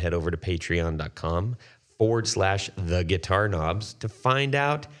 you can head over to patreon.com/The Guitar Knobs to find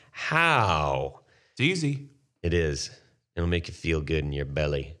out how. It's easy. It is. It'll make you feel good in your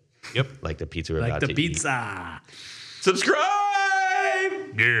belly. Yep. Like the pizza we're Like about the to pizza. eat. Subscribe!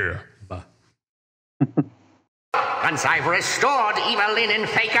 Yeah. Once I've restored evil linen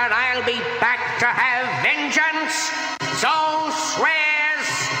faker, I'll be back to have vengeance. So swears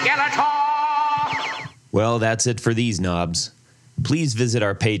Skeletor. Well, that's it for these knobs. Please visit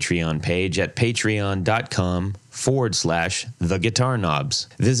our Patreon page at patreon.com/The Guitar Knobs.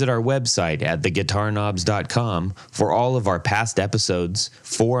 Visit our website at theguitarknobs.com for all of our past episodes,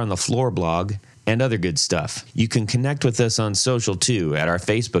 4 on the Floor blog, and other good stuff. You can connect with us on social too at our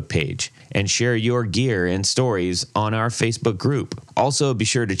Facebook page and share your gear and stories on our Facebook group. Also, be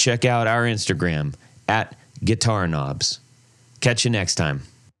sure to check out our Instagram at Guitar Knobs. Catch you next time.